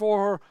adorned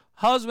for her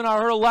husband, I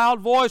heard a loud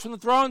voice from the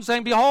throne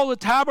saying, behold, the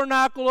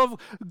tabernacle of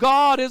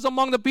God is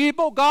among the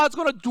people. God's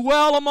going to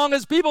dwell among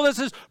his people. This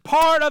is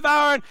part of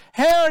our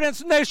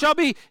inheritance, and they shall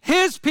be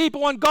his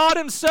people, and God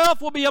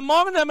himself will be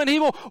among them, and he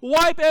will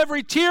wipe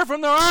every tear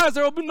from their eyes.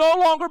 There will no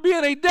longer be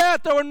any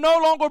death. There will no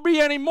longer be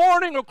any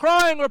mourning or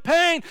crying or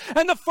pain,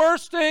 and the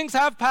first things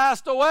have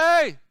passed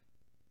away.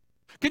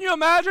 Can you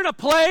imagine a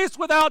place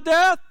without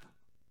death?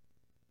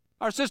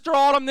 Our sister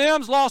Autumn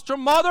Nims lost her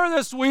mother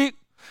this week.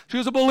 She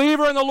was a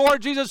believer in the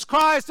Lord Jesus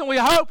Christ, and we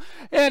hope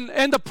in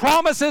the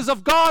promises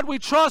of God. We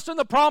trust in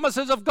the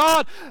promises of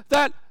God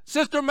that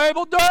Sister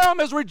Mabel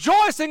Durham is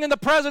rejoicing in the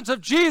presence of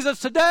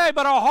Jesus today,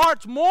 but our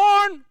hearts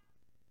mourn.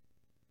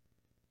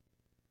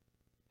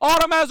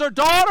 Autumn, as her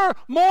daughter,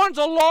 mourns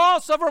the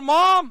loss of her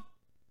mom.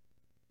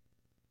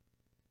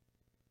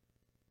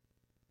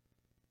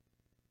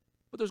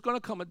 But there's going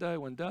to come a day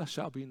when death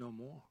shall be no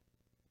more.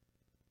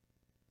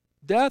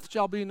 Death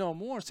shall be no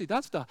more. See,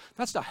 that's the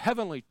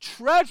heavenly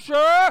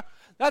treasure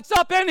that's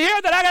up in here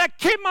that I got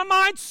to keep my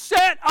mind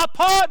set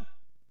upon.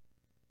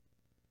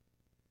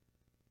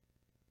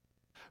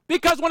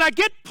 Because when I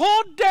get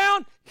pulled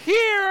down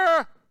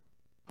here,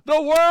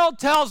 the world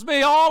tells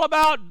me all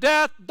about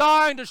death,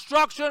 dying,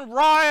 destruction,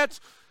 riots,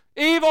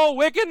 evil,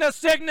 wickedness,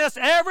 sickness,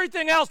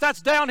 everything else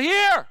that's down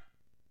here.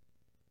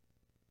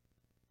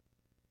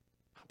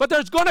 But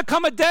there's going to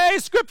come a day,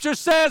 Scripture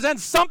says, and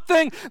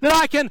something that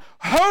I can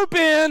hope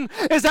in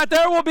is that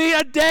there will be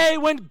a day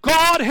when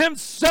God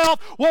himself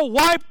will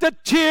wipe the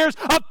tears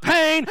of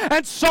pain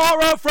and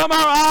sorrow from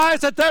our eyes,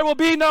 that there will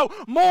be no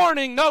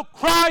mourning, no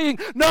crying,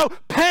 no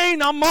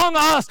pain among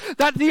us,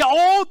 that the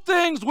old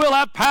things will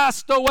have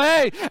passed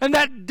away, and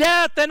that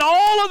death and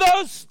all of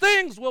those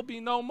things will be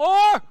no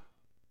more.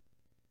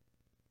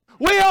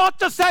 We ought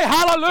to say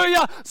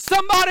hallelujah.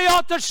 Somebody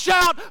ought to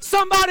shout.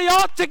 Somebody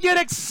ought to get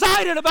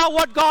excited about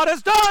what God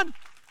has done.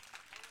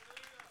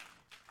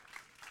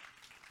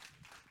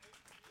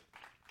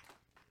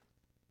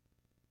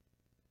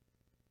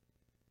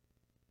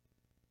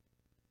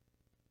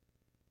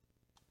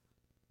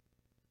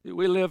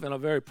 We live in a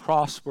very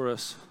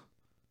prosperous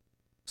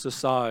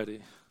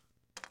society.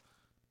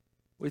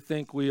 We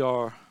think we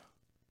are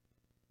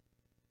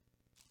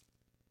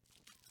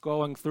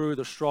going through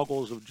the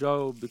struggles of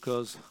Job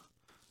because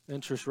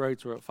interest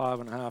rates are at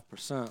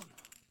 5.5%.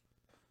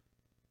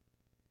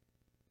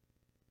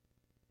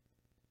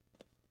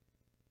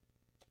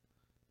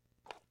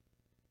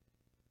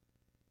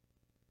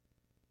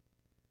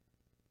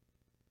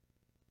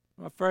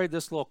 I'm afraid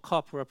this little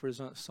cup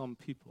represents some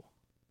people,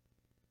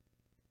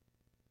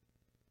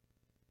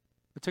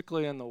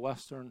 particularly in the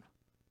Western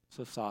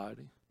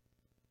society.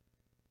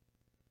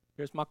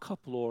 Here's my cup,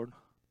 Lord.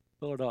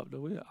 Fill it up.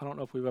 I don't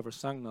know if we've ever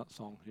sang that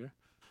song here,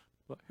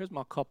 but here's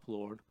my cup,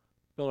 Lord.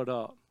 Fill it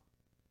up.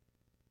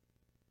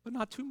 But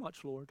not too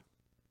much, Lord.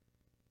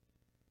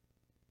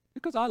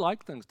 Because I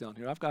like things down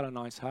here. I've got a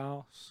nice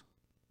house.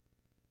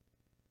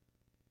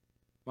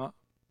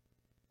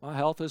 My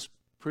health is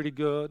pretty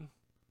good,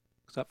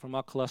 except for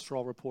my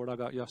cholesterol report I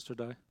got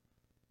yesterday.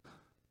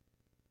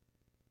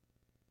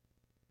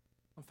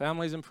 My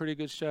family's in pretty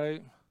good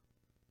shape.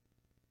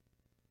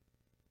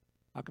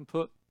 I can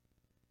put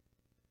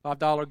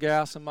 $5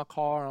 gas in my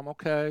car, I'm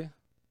okay.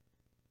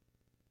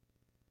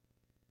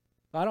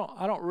 I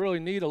don't really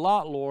need a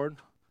lot, Lord.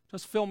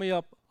 Just fill me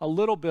up a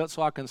little bit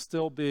so I can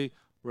still be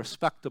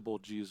respectable,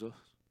 Jesus.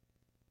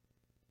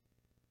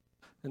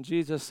 And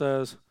Jesus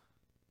says,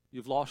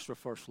 you've lost your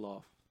first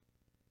love.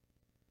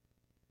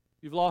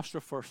 You've lost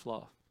your first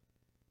love.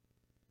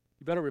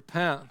 You better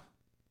repent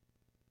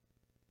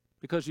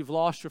because you've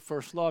lost your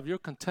first love. You're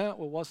content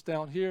with what's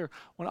down here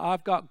when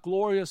I've got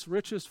glorious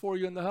riches for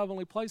you in the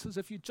heavenly places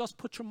if you just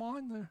put your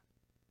mind there.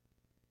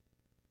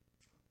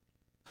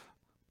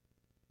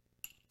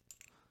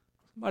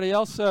 Somebody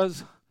else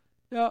says,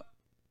 yeah,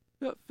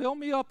 fill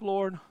me up,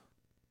 Lord.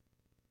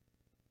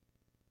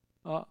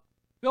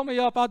 Fill me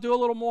up. I'll do a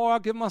little more. I'll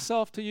give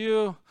myself to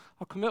you.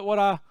 I'll commit what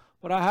I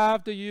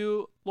have to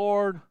you,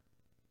 Lord.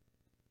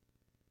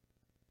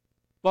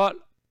 But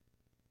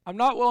I'm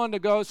not willing to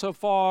go so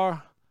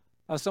far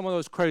as some of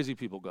those crazy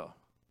people go.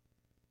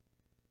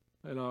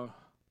 You know,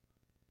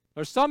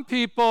 there's some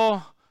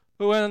people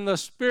who in the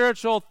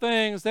spiritual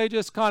things, they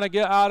just kind of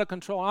get out of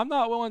control. I'm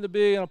not willing to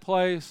be in a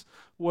place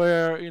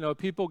where,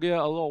 people get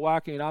a little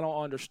wacky and I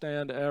don't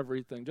understand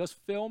everything. Just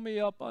fill me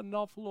up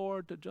enough,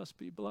 Lord, to just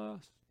be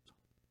blessed.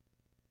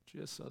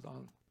 Jesus says, I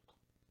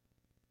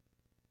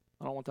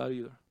don't want that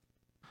either.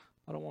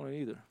 I don't want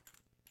it either.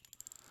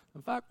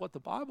 In fact, what the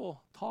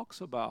Bible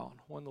talks about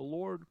when the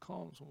Lord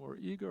comes, when we're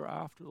eager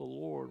after the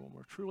Lord, when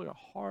we're truly, our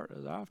heart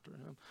is after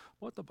him,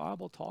 what the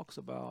Bible talks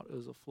about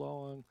is a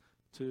flowing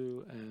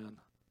to an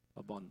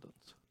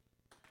abundance.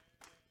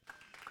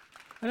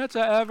 And it's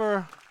an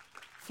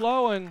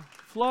ever-flowing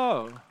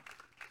flow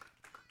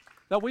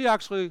that we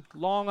actually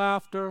long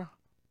after,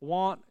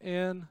 want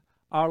in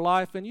our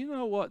life. And you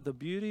know what the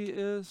beauty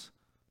is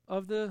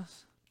of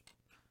this?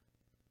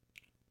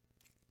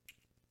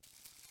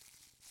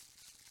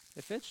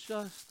 If it's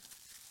just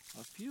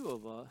a few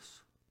of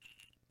us,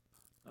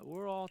 that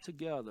we're all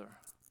together.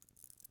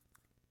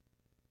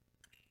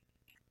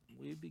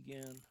 We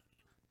begin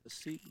to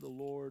seek the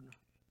Lord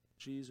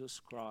Jesus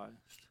Christ.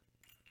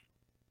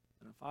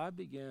 And if I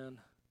begin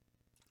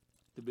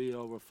to be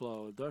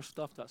overflowed, there's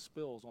stuff that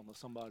spills onto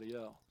somebody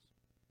else.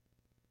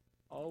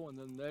 Oh, and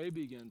then they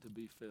begin to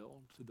be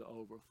filled to the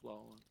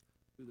overflowing,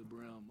 to the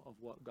brim of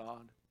what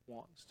God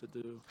wants to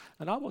do.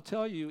 And I will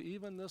tell you,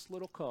 even this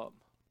little cup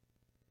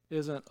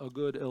isn't a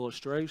good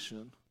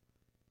illustration.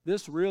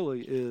 This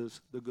really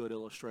is the good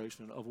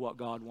illustration of what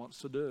God wants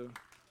to do.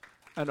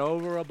 An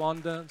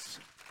overabundance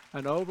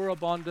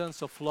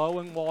of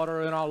flowing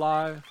water in our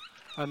life,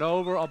 an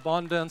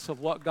overabundance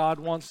of what God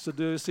wants to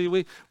do. See,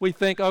 we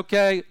think,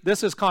 okay,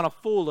 this is kind of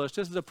foolish.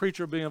 This is a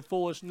preacher being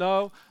foolish.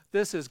 No,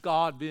 this is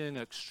God being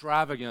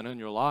extravagant in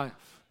your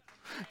life.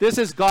 This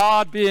is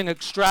God being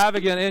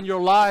extravagant in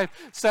your life,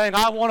 saying,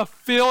 I want to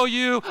fill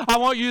you. I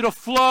want you to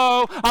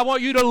flow. I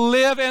want you to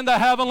live in the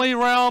heavenly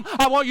realm.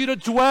 I want you to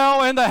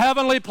dwell in the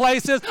heavenly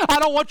places. I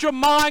don't want your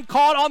mind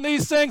caught on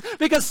these things,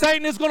 because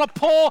Satan is going to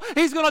pull.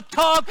 He's going to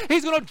tug.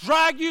 He's going to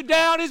drag you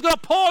down. He's going to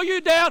pull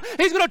you down.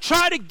 He's going to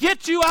try to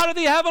get you out of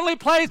the heavenly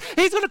place.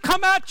 He's going to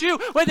come at you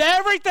with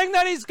everything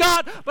that he's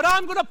got, but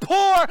I'm going to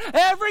pour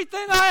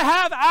everything I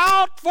have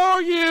out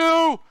for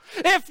you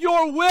if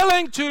you're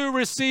willing to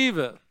receive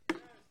it.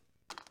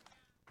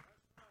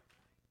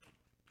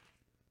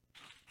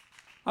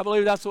 I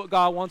believe that's what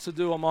God wants to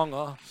do among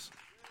us.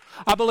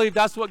 I believe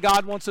that's what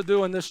God wants to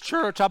do in this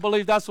church. I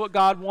believe that's what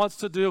God wants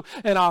to do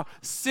in our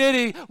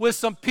city with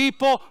some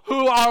people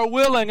who are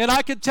willing. And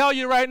I can tell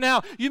you right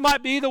now, you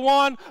might be the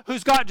one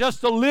who's got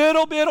just a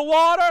little bit of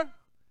water,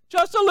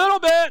 just a little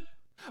bit.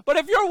 But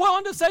if you're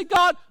willing to say,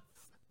 God,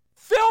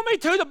 fill me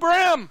to the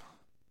brim.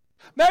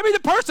 Maybe the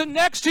person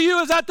next to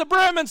you is at the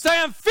brim and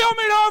saying, fill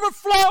me to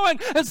overflowing.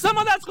 And some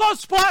of that's going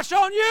to splash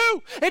on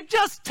you. It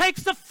just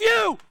takes a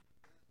few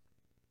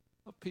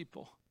of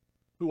people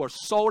who are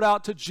sold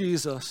out to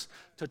Jesus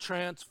to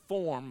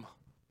transform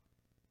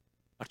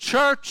a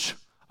church,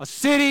 a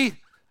city,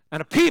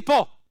 and a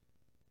people.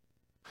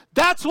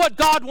 That's what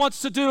God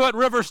wants to do at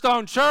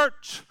Riverstone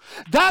Church.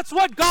 That's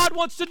what God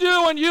wants to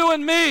do in you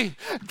and me.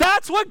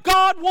 That's what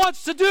God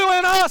wants to do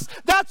in us.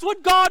 That's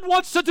what God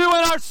wants to do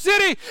in our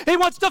city. He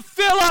wants to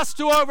fill us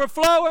to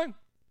overflowing.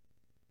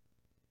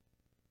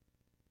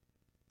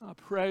 I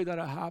pray that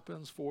it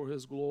happens for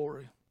His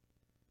glory.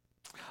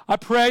 I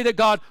pray that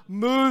God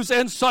moves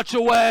in such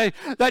a way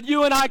that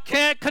you and I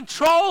can't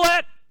control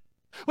it.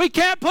 We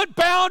can't put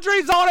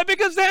boundaries on it,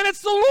 because then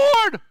it's the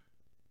Lord.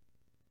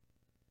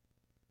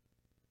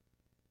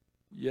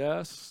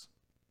 Yes,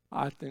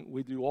 I think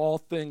we do all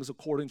things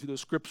according to the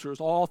Scriptures,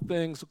 all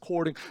things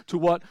according to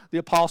what the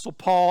Apostle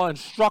Paul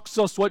instructs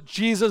us, what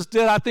Jesus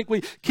did. I think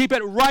we keep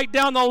it right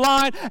down the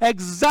line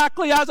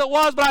exactly as it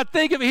was. But I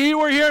think if He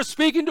were here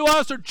speaking to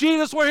us, or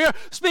Jesus were here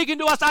speaking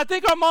to us, I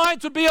think our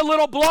minds would be a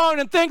little blown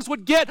and things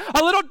would get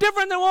a little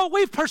different than what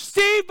we've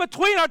perceived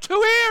between our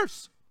two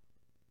ears.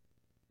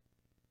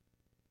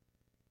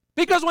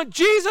 Because when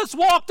Jesus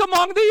walked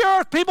among the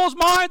earth, people's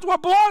minds were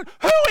blown.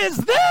 Who is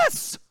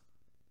this?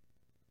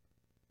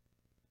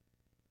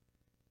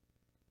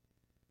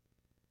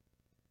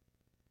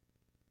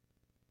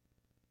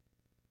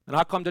 And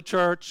I come to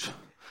church,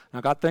 and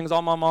I got things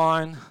on my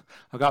mind.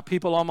 I got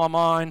people on my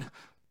mind,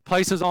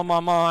 places on my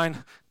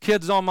mind,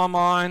 kids on my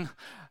mind,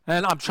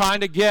 and I'm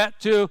trying to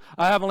get to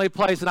a heavenly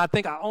place, and I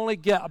think I only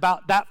get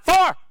about that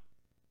far.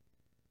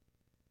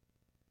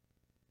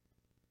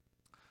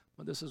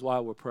 But this is why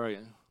we're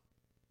praying.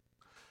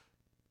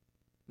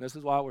 This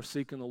is why we're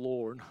seeking the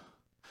Lord.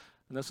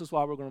 And this is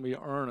why we're going to be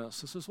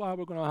earnest. This is why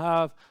we're going to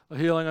have a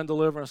healing and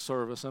deliverance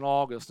service in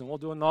August. And we'll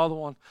do another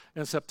one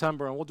in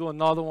September. And we'll do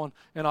another one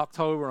in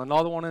October.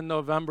 Another one in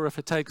November if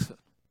it takes it.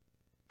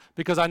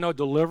 Because I know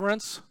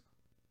deliverance,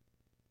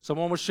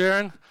 someone was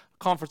sharing,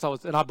 conference I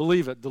was, and I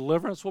believe it,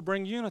 deliverance will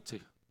bring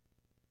unity.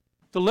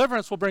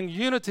 Deliverance will bring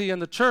unity in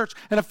the church.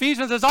 And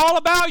Ephesians is all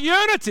about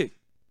unity.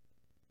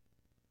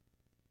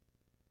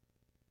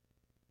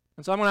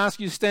 And so I'm going to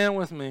ask you to stand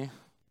with me.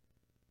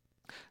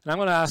 And I'm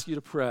going to ask you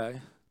to pray.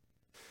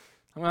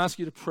 I'm going to ask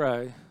you to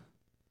pray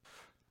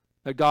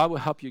that God will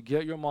help you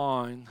get your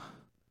mind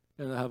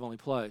in the heavenly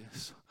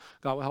place.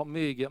 God will help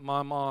me get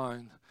my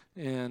mind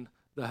in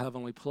the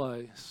heavenly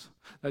place.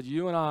 That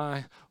you and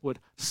I would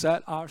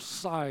set our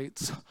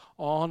sights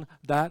on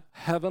that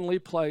heavenly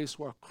place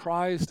where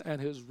Christ and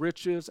His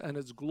riches and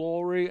His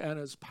glory and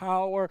His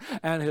power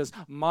and His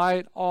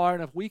might are.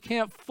 And if we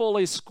can't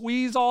fully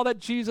squeeze all that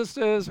Jesus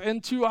is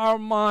into our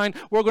mind,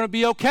 we're going to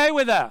be okay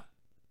with that.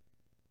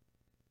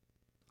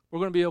 We're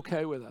going to be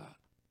okay with that.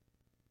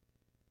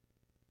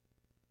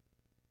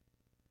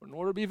 In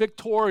order to be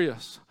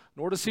victorious,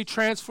 in order to see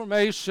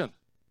transformation,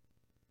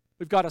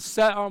 we've got to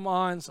set our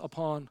minds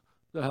upon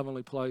the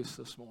heavenly place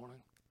this morning.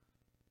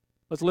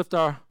 Let's lift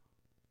our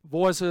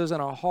voices and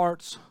our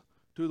hearts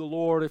to the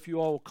Lord. If you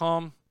all will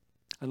come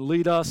and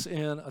lead us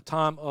in a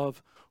time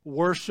of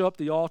worship.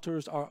 The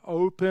altars are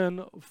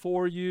open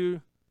for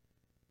you.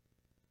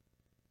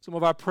 Some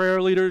of our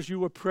prayer leaders, you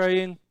were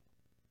praying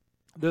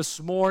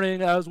This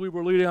morning, as we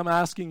were leading, I'm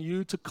asking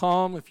you to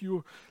come. If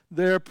you're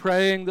there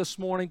praying this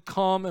morning,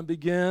 come and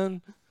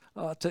begin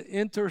to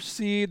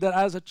intercede that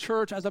as a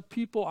church, as a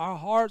people, our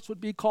hearts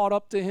would be caught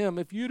up to Him.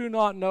 If you do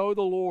not know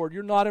the Lord,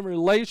 you're not in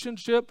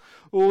relationship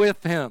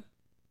with Him.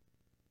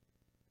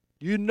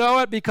 You know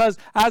it because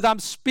as I'm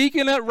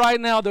speaking it right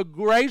now, the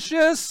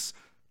gracious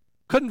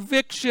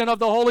conviction of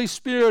the Holy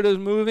Spirit is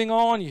moving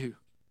on you.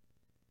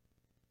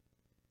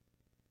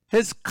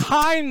 His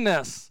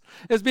kindness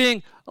is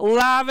being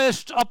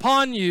lavished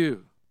upon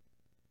you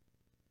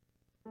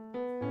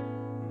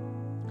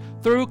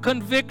through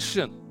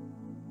conviction.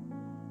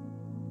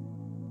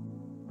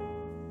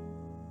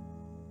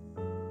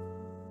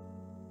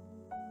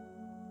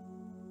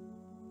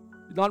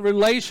 You're not in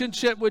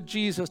relationship with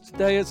Jesus.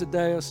 Today is a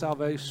day of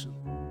salvation.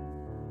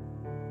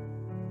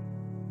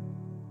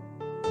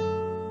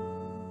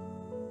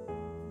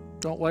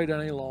 Don't wait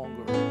any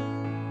longer.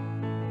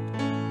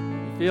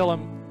 You feel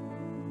Him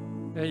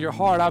in your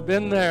heart. I've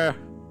been there.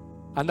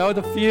 I know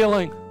the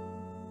feeling.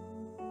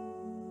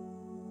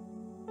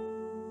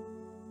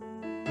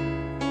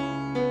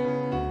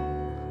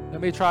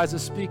 Enemy tries to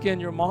speak in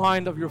your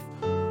mind of your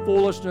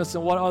foolishness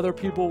and what other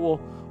people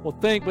will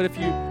think. But if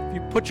you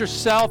put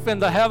yourself in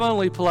the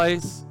heavenly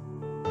place,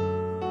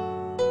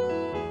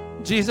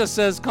 Jesus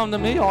says, come to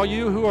me, all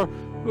you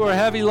who are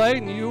heavy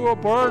laden, you who are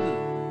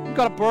burdened. You've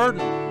got a burden.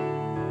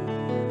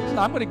 He said,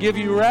 I'm going to give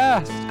you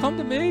rest. Come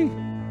to me.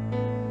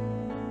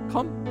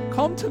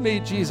 Come to me,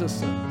 Jesus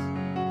says.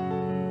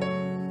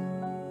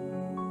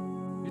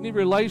 You need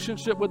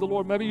relationship with the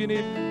Lord. Maybe you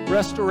need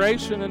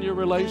restoration in your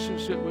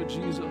relationship with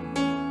Jesus.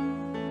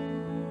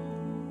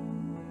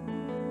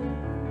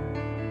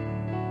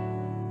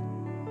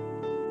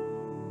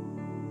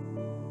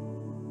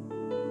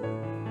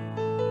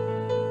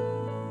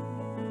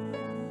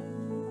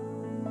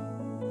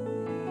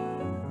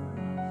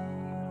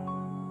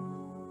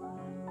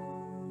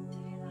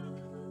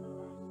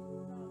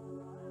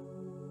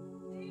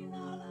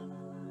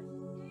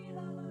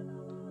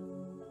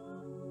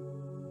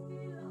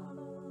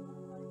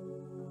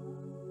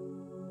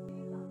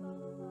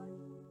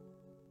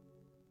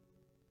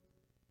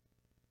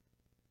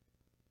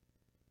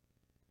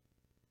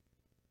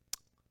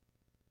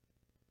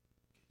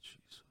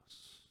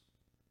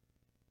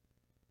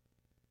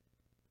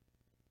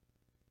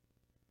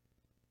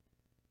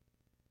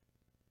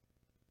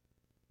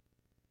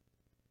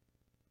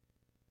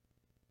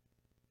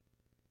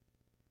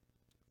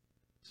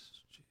 Jesus.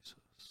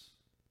 Jesus.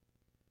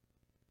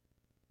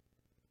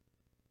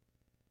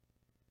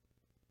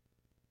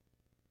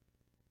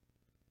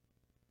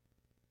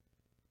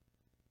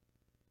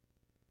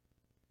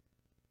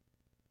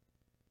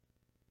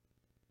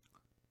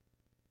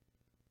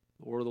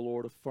 The word of the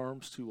Lord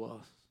affirms to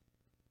us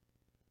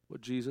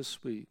what Jesus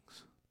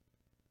speaks.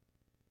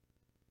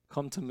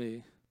 Come to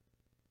me,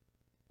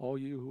 all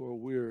you who are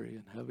weary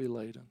and heavy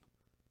laden,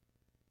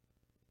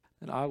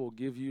 and I will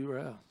give you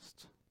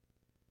rest.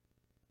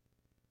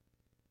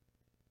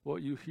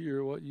 What you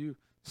hear, what you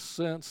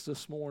sense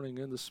this morning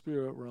in the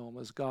spirit realm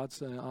is God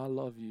saying, I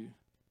love you.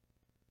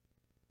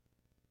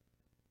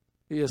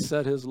 He has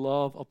set His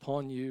love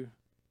upon you.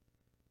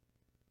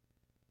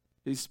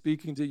 He's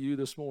speaking to you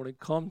this morning.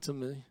 Come to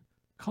me.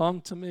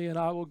 Come to me and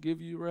I will give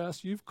you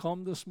rest. You've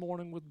come this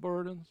morning with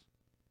burdens.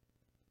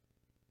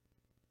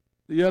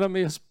 The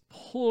enemy is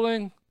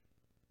pulling.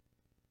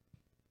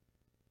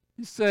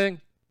 He's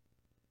saying,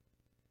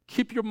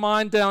 keep your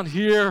mind down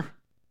here.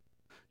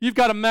 You've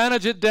got to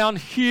manage it down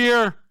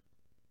here.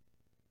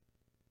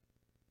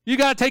 You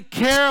got to take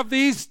care of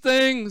these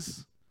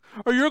things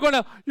or you're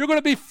going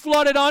to be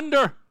flooded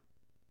under.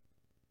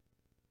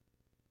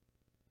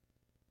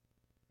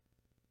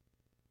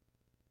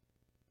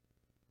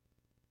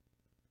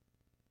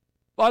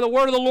 By the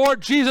word of the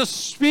Lord, Jesus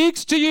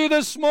speaks to you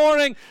this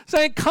morning,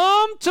 saying,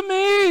 come to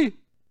me.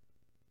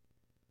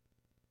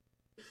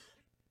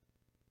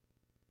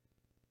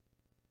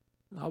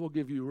 And I will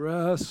give you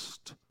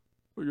rest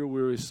for your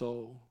weary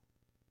soul.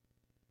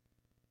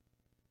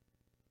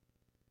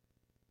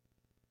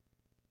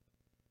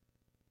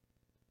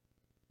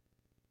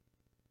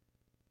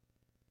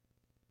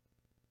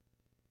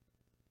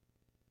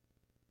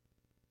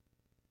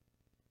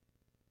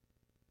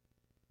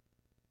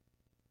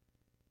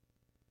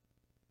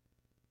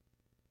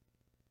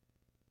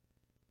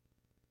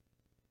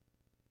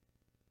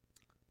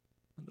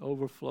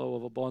 Overflow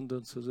of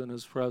abundance is in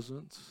His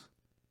presence.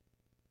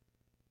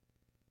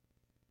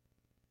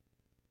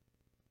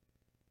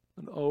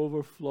 An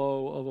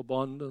overflow of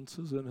abundance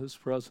is in His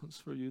presence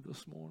for you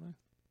this morning.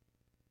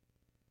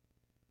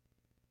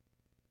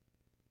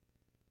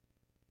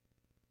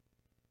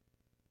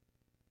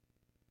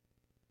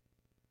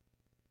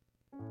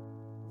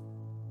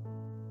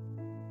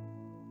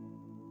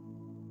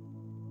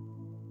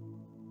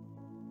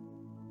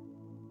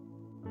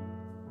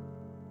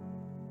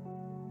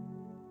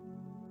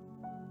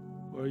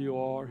 Where you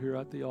are, here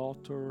at the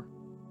altar,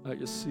 at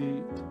your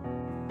seat,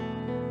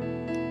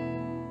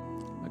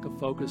 make a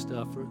focused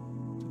effort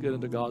to get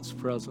into God's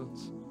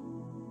presence.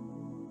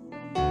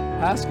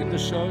 Ask Him to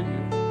show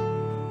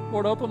you.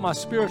 Lord, open my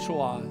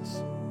spiritual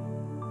eyes.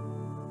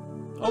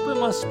 Open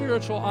my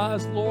spiritual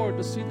eyes, Lord,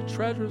 to see the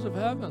treasures of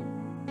heaven.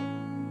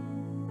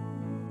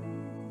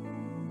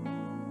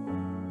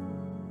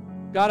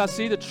 God, I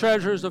see the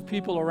treasures of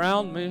people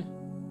around me.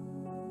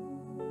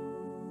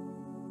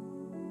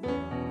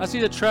 I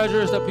see the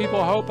treasures that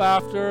people hope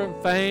after in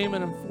fame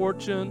and in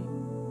fortune.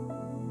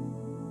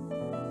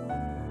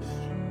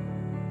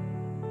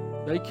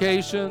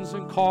 Vacations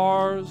and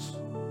cars,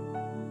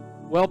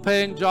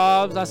 well-paying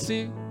jobs. I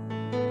see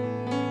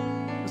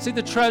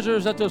the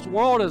treasures that this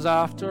world is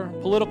after,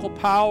 political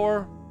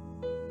power,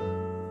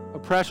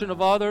 oppression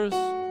of others.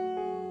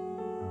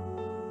 I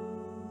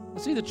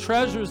see the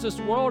treasures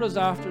this world is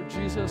after,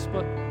 Jesus,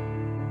 but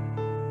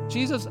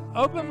Jesus,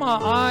 open my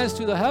eyes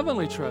to the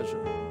heavenly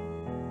treasure.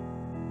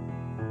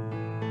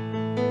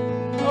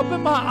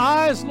 Open my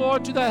eyes,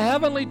 Lord, to the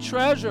heavenly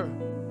treasure.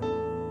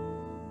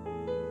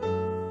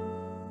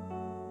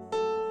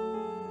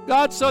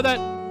 God, so that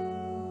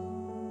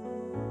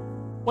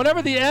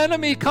whenever the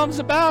enemy comes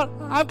about,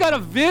 I've got a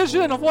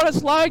vision of what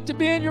it's like to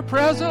be in your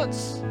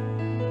presence.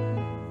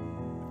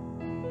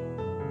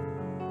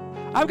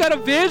 I've got a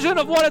vision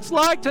of what it's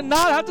like to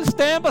not have to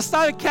stand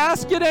beside a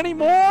casket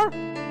anymore.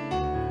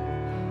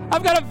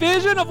 I've got a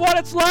vision of what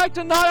it's like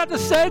to not have to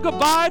say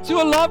goodbye to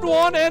a loved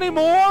one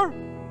anymore.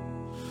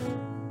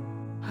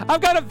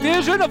 I've got a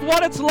vision of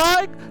what it's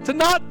like to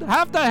not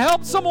have to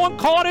help someone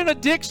caught in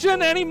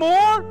addiction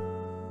anymore.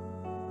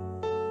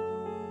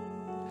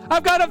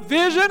 I've got a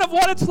vision of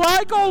what it's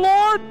like, oh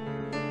Lord,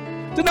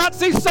 to not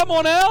see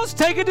someone else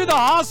taken to the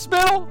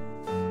hospital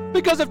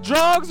because of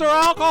drugs or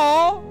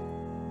alcohol.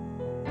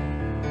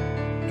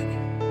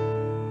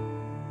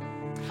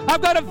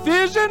 I've got a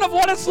vision of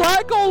what it's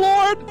like, oh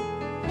Lord,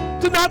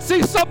 to not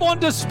see someone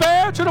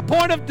despair to the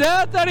point of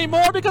death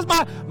anymore because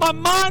my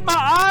mind,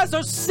 my eyes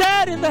are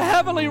set in the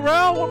heavenly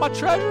realm where my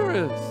treasure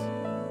is.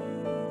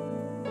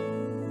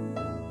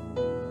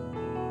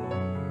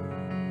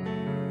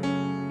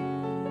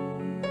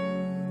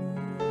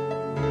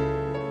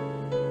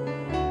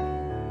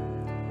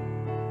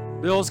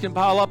 Bills can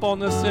pile up on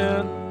this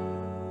end.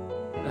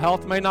 The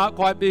health may not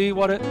quite be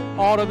what it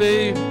ought to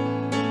be.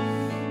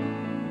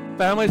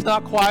 Family's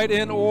not quite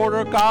in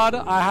order. God,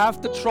 I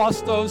have to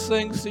trust those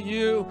things to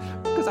you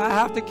because I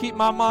have to keep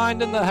my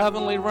mind in the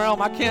heavenly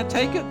realm. I can't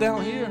take it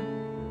down here.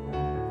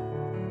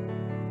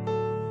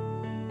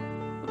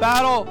 The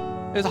battle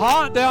is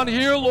hot down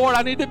here, Lord.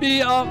 I need to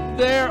be up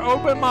there.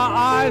 Open my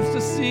eyes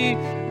to see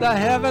the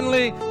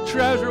heavenly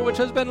treasure which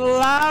has been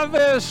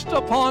lavished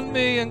upon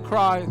me in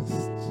Christ.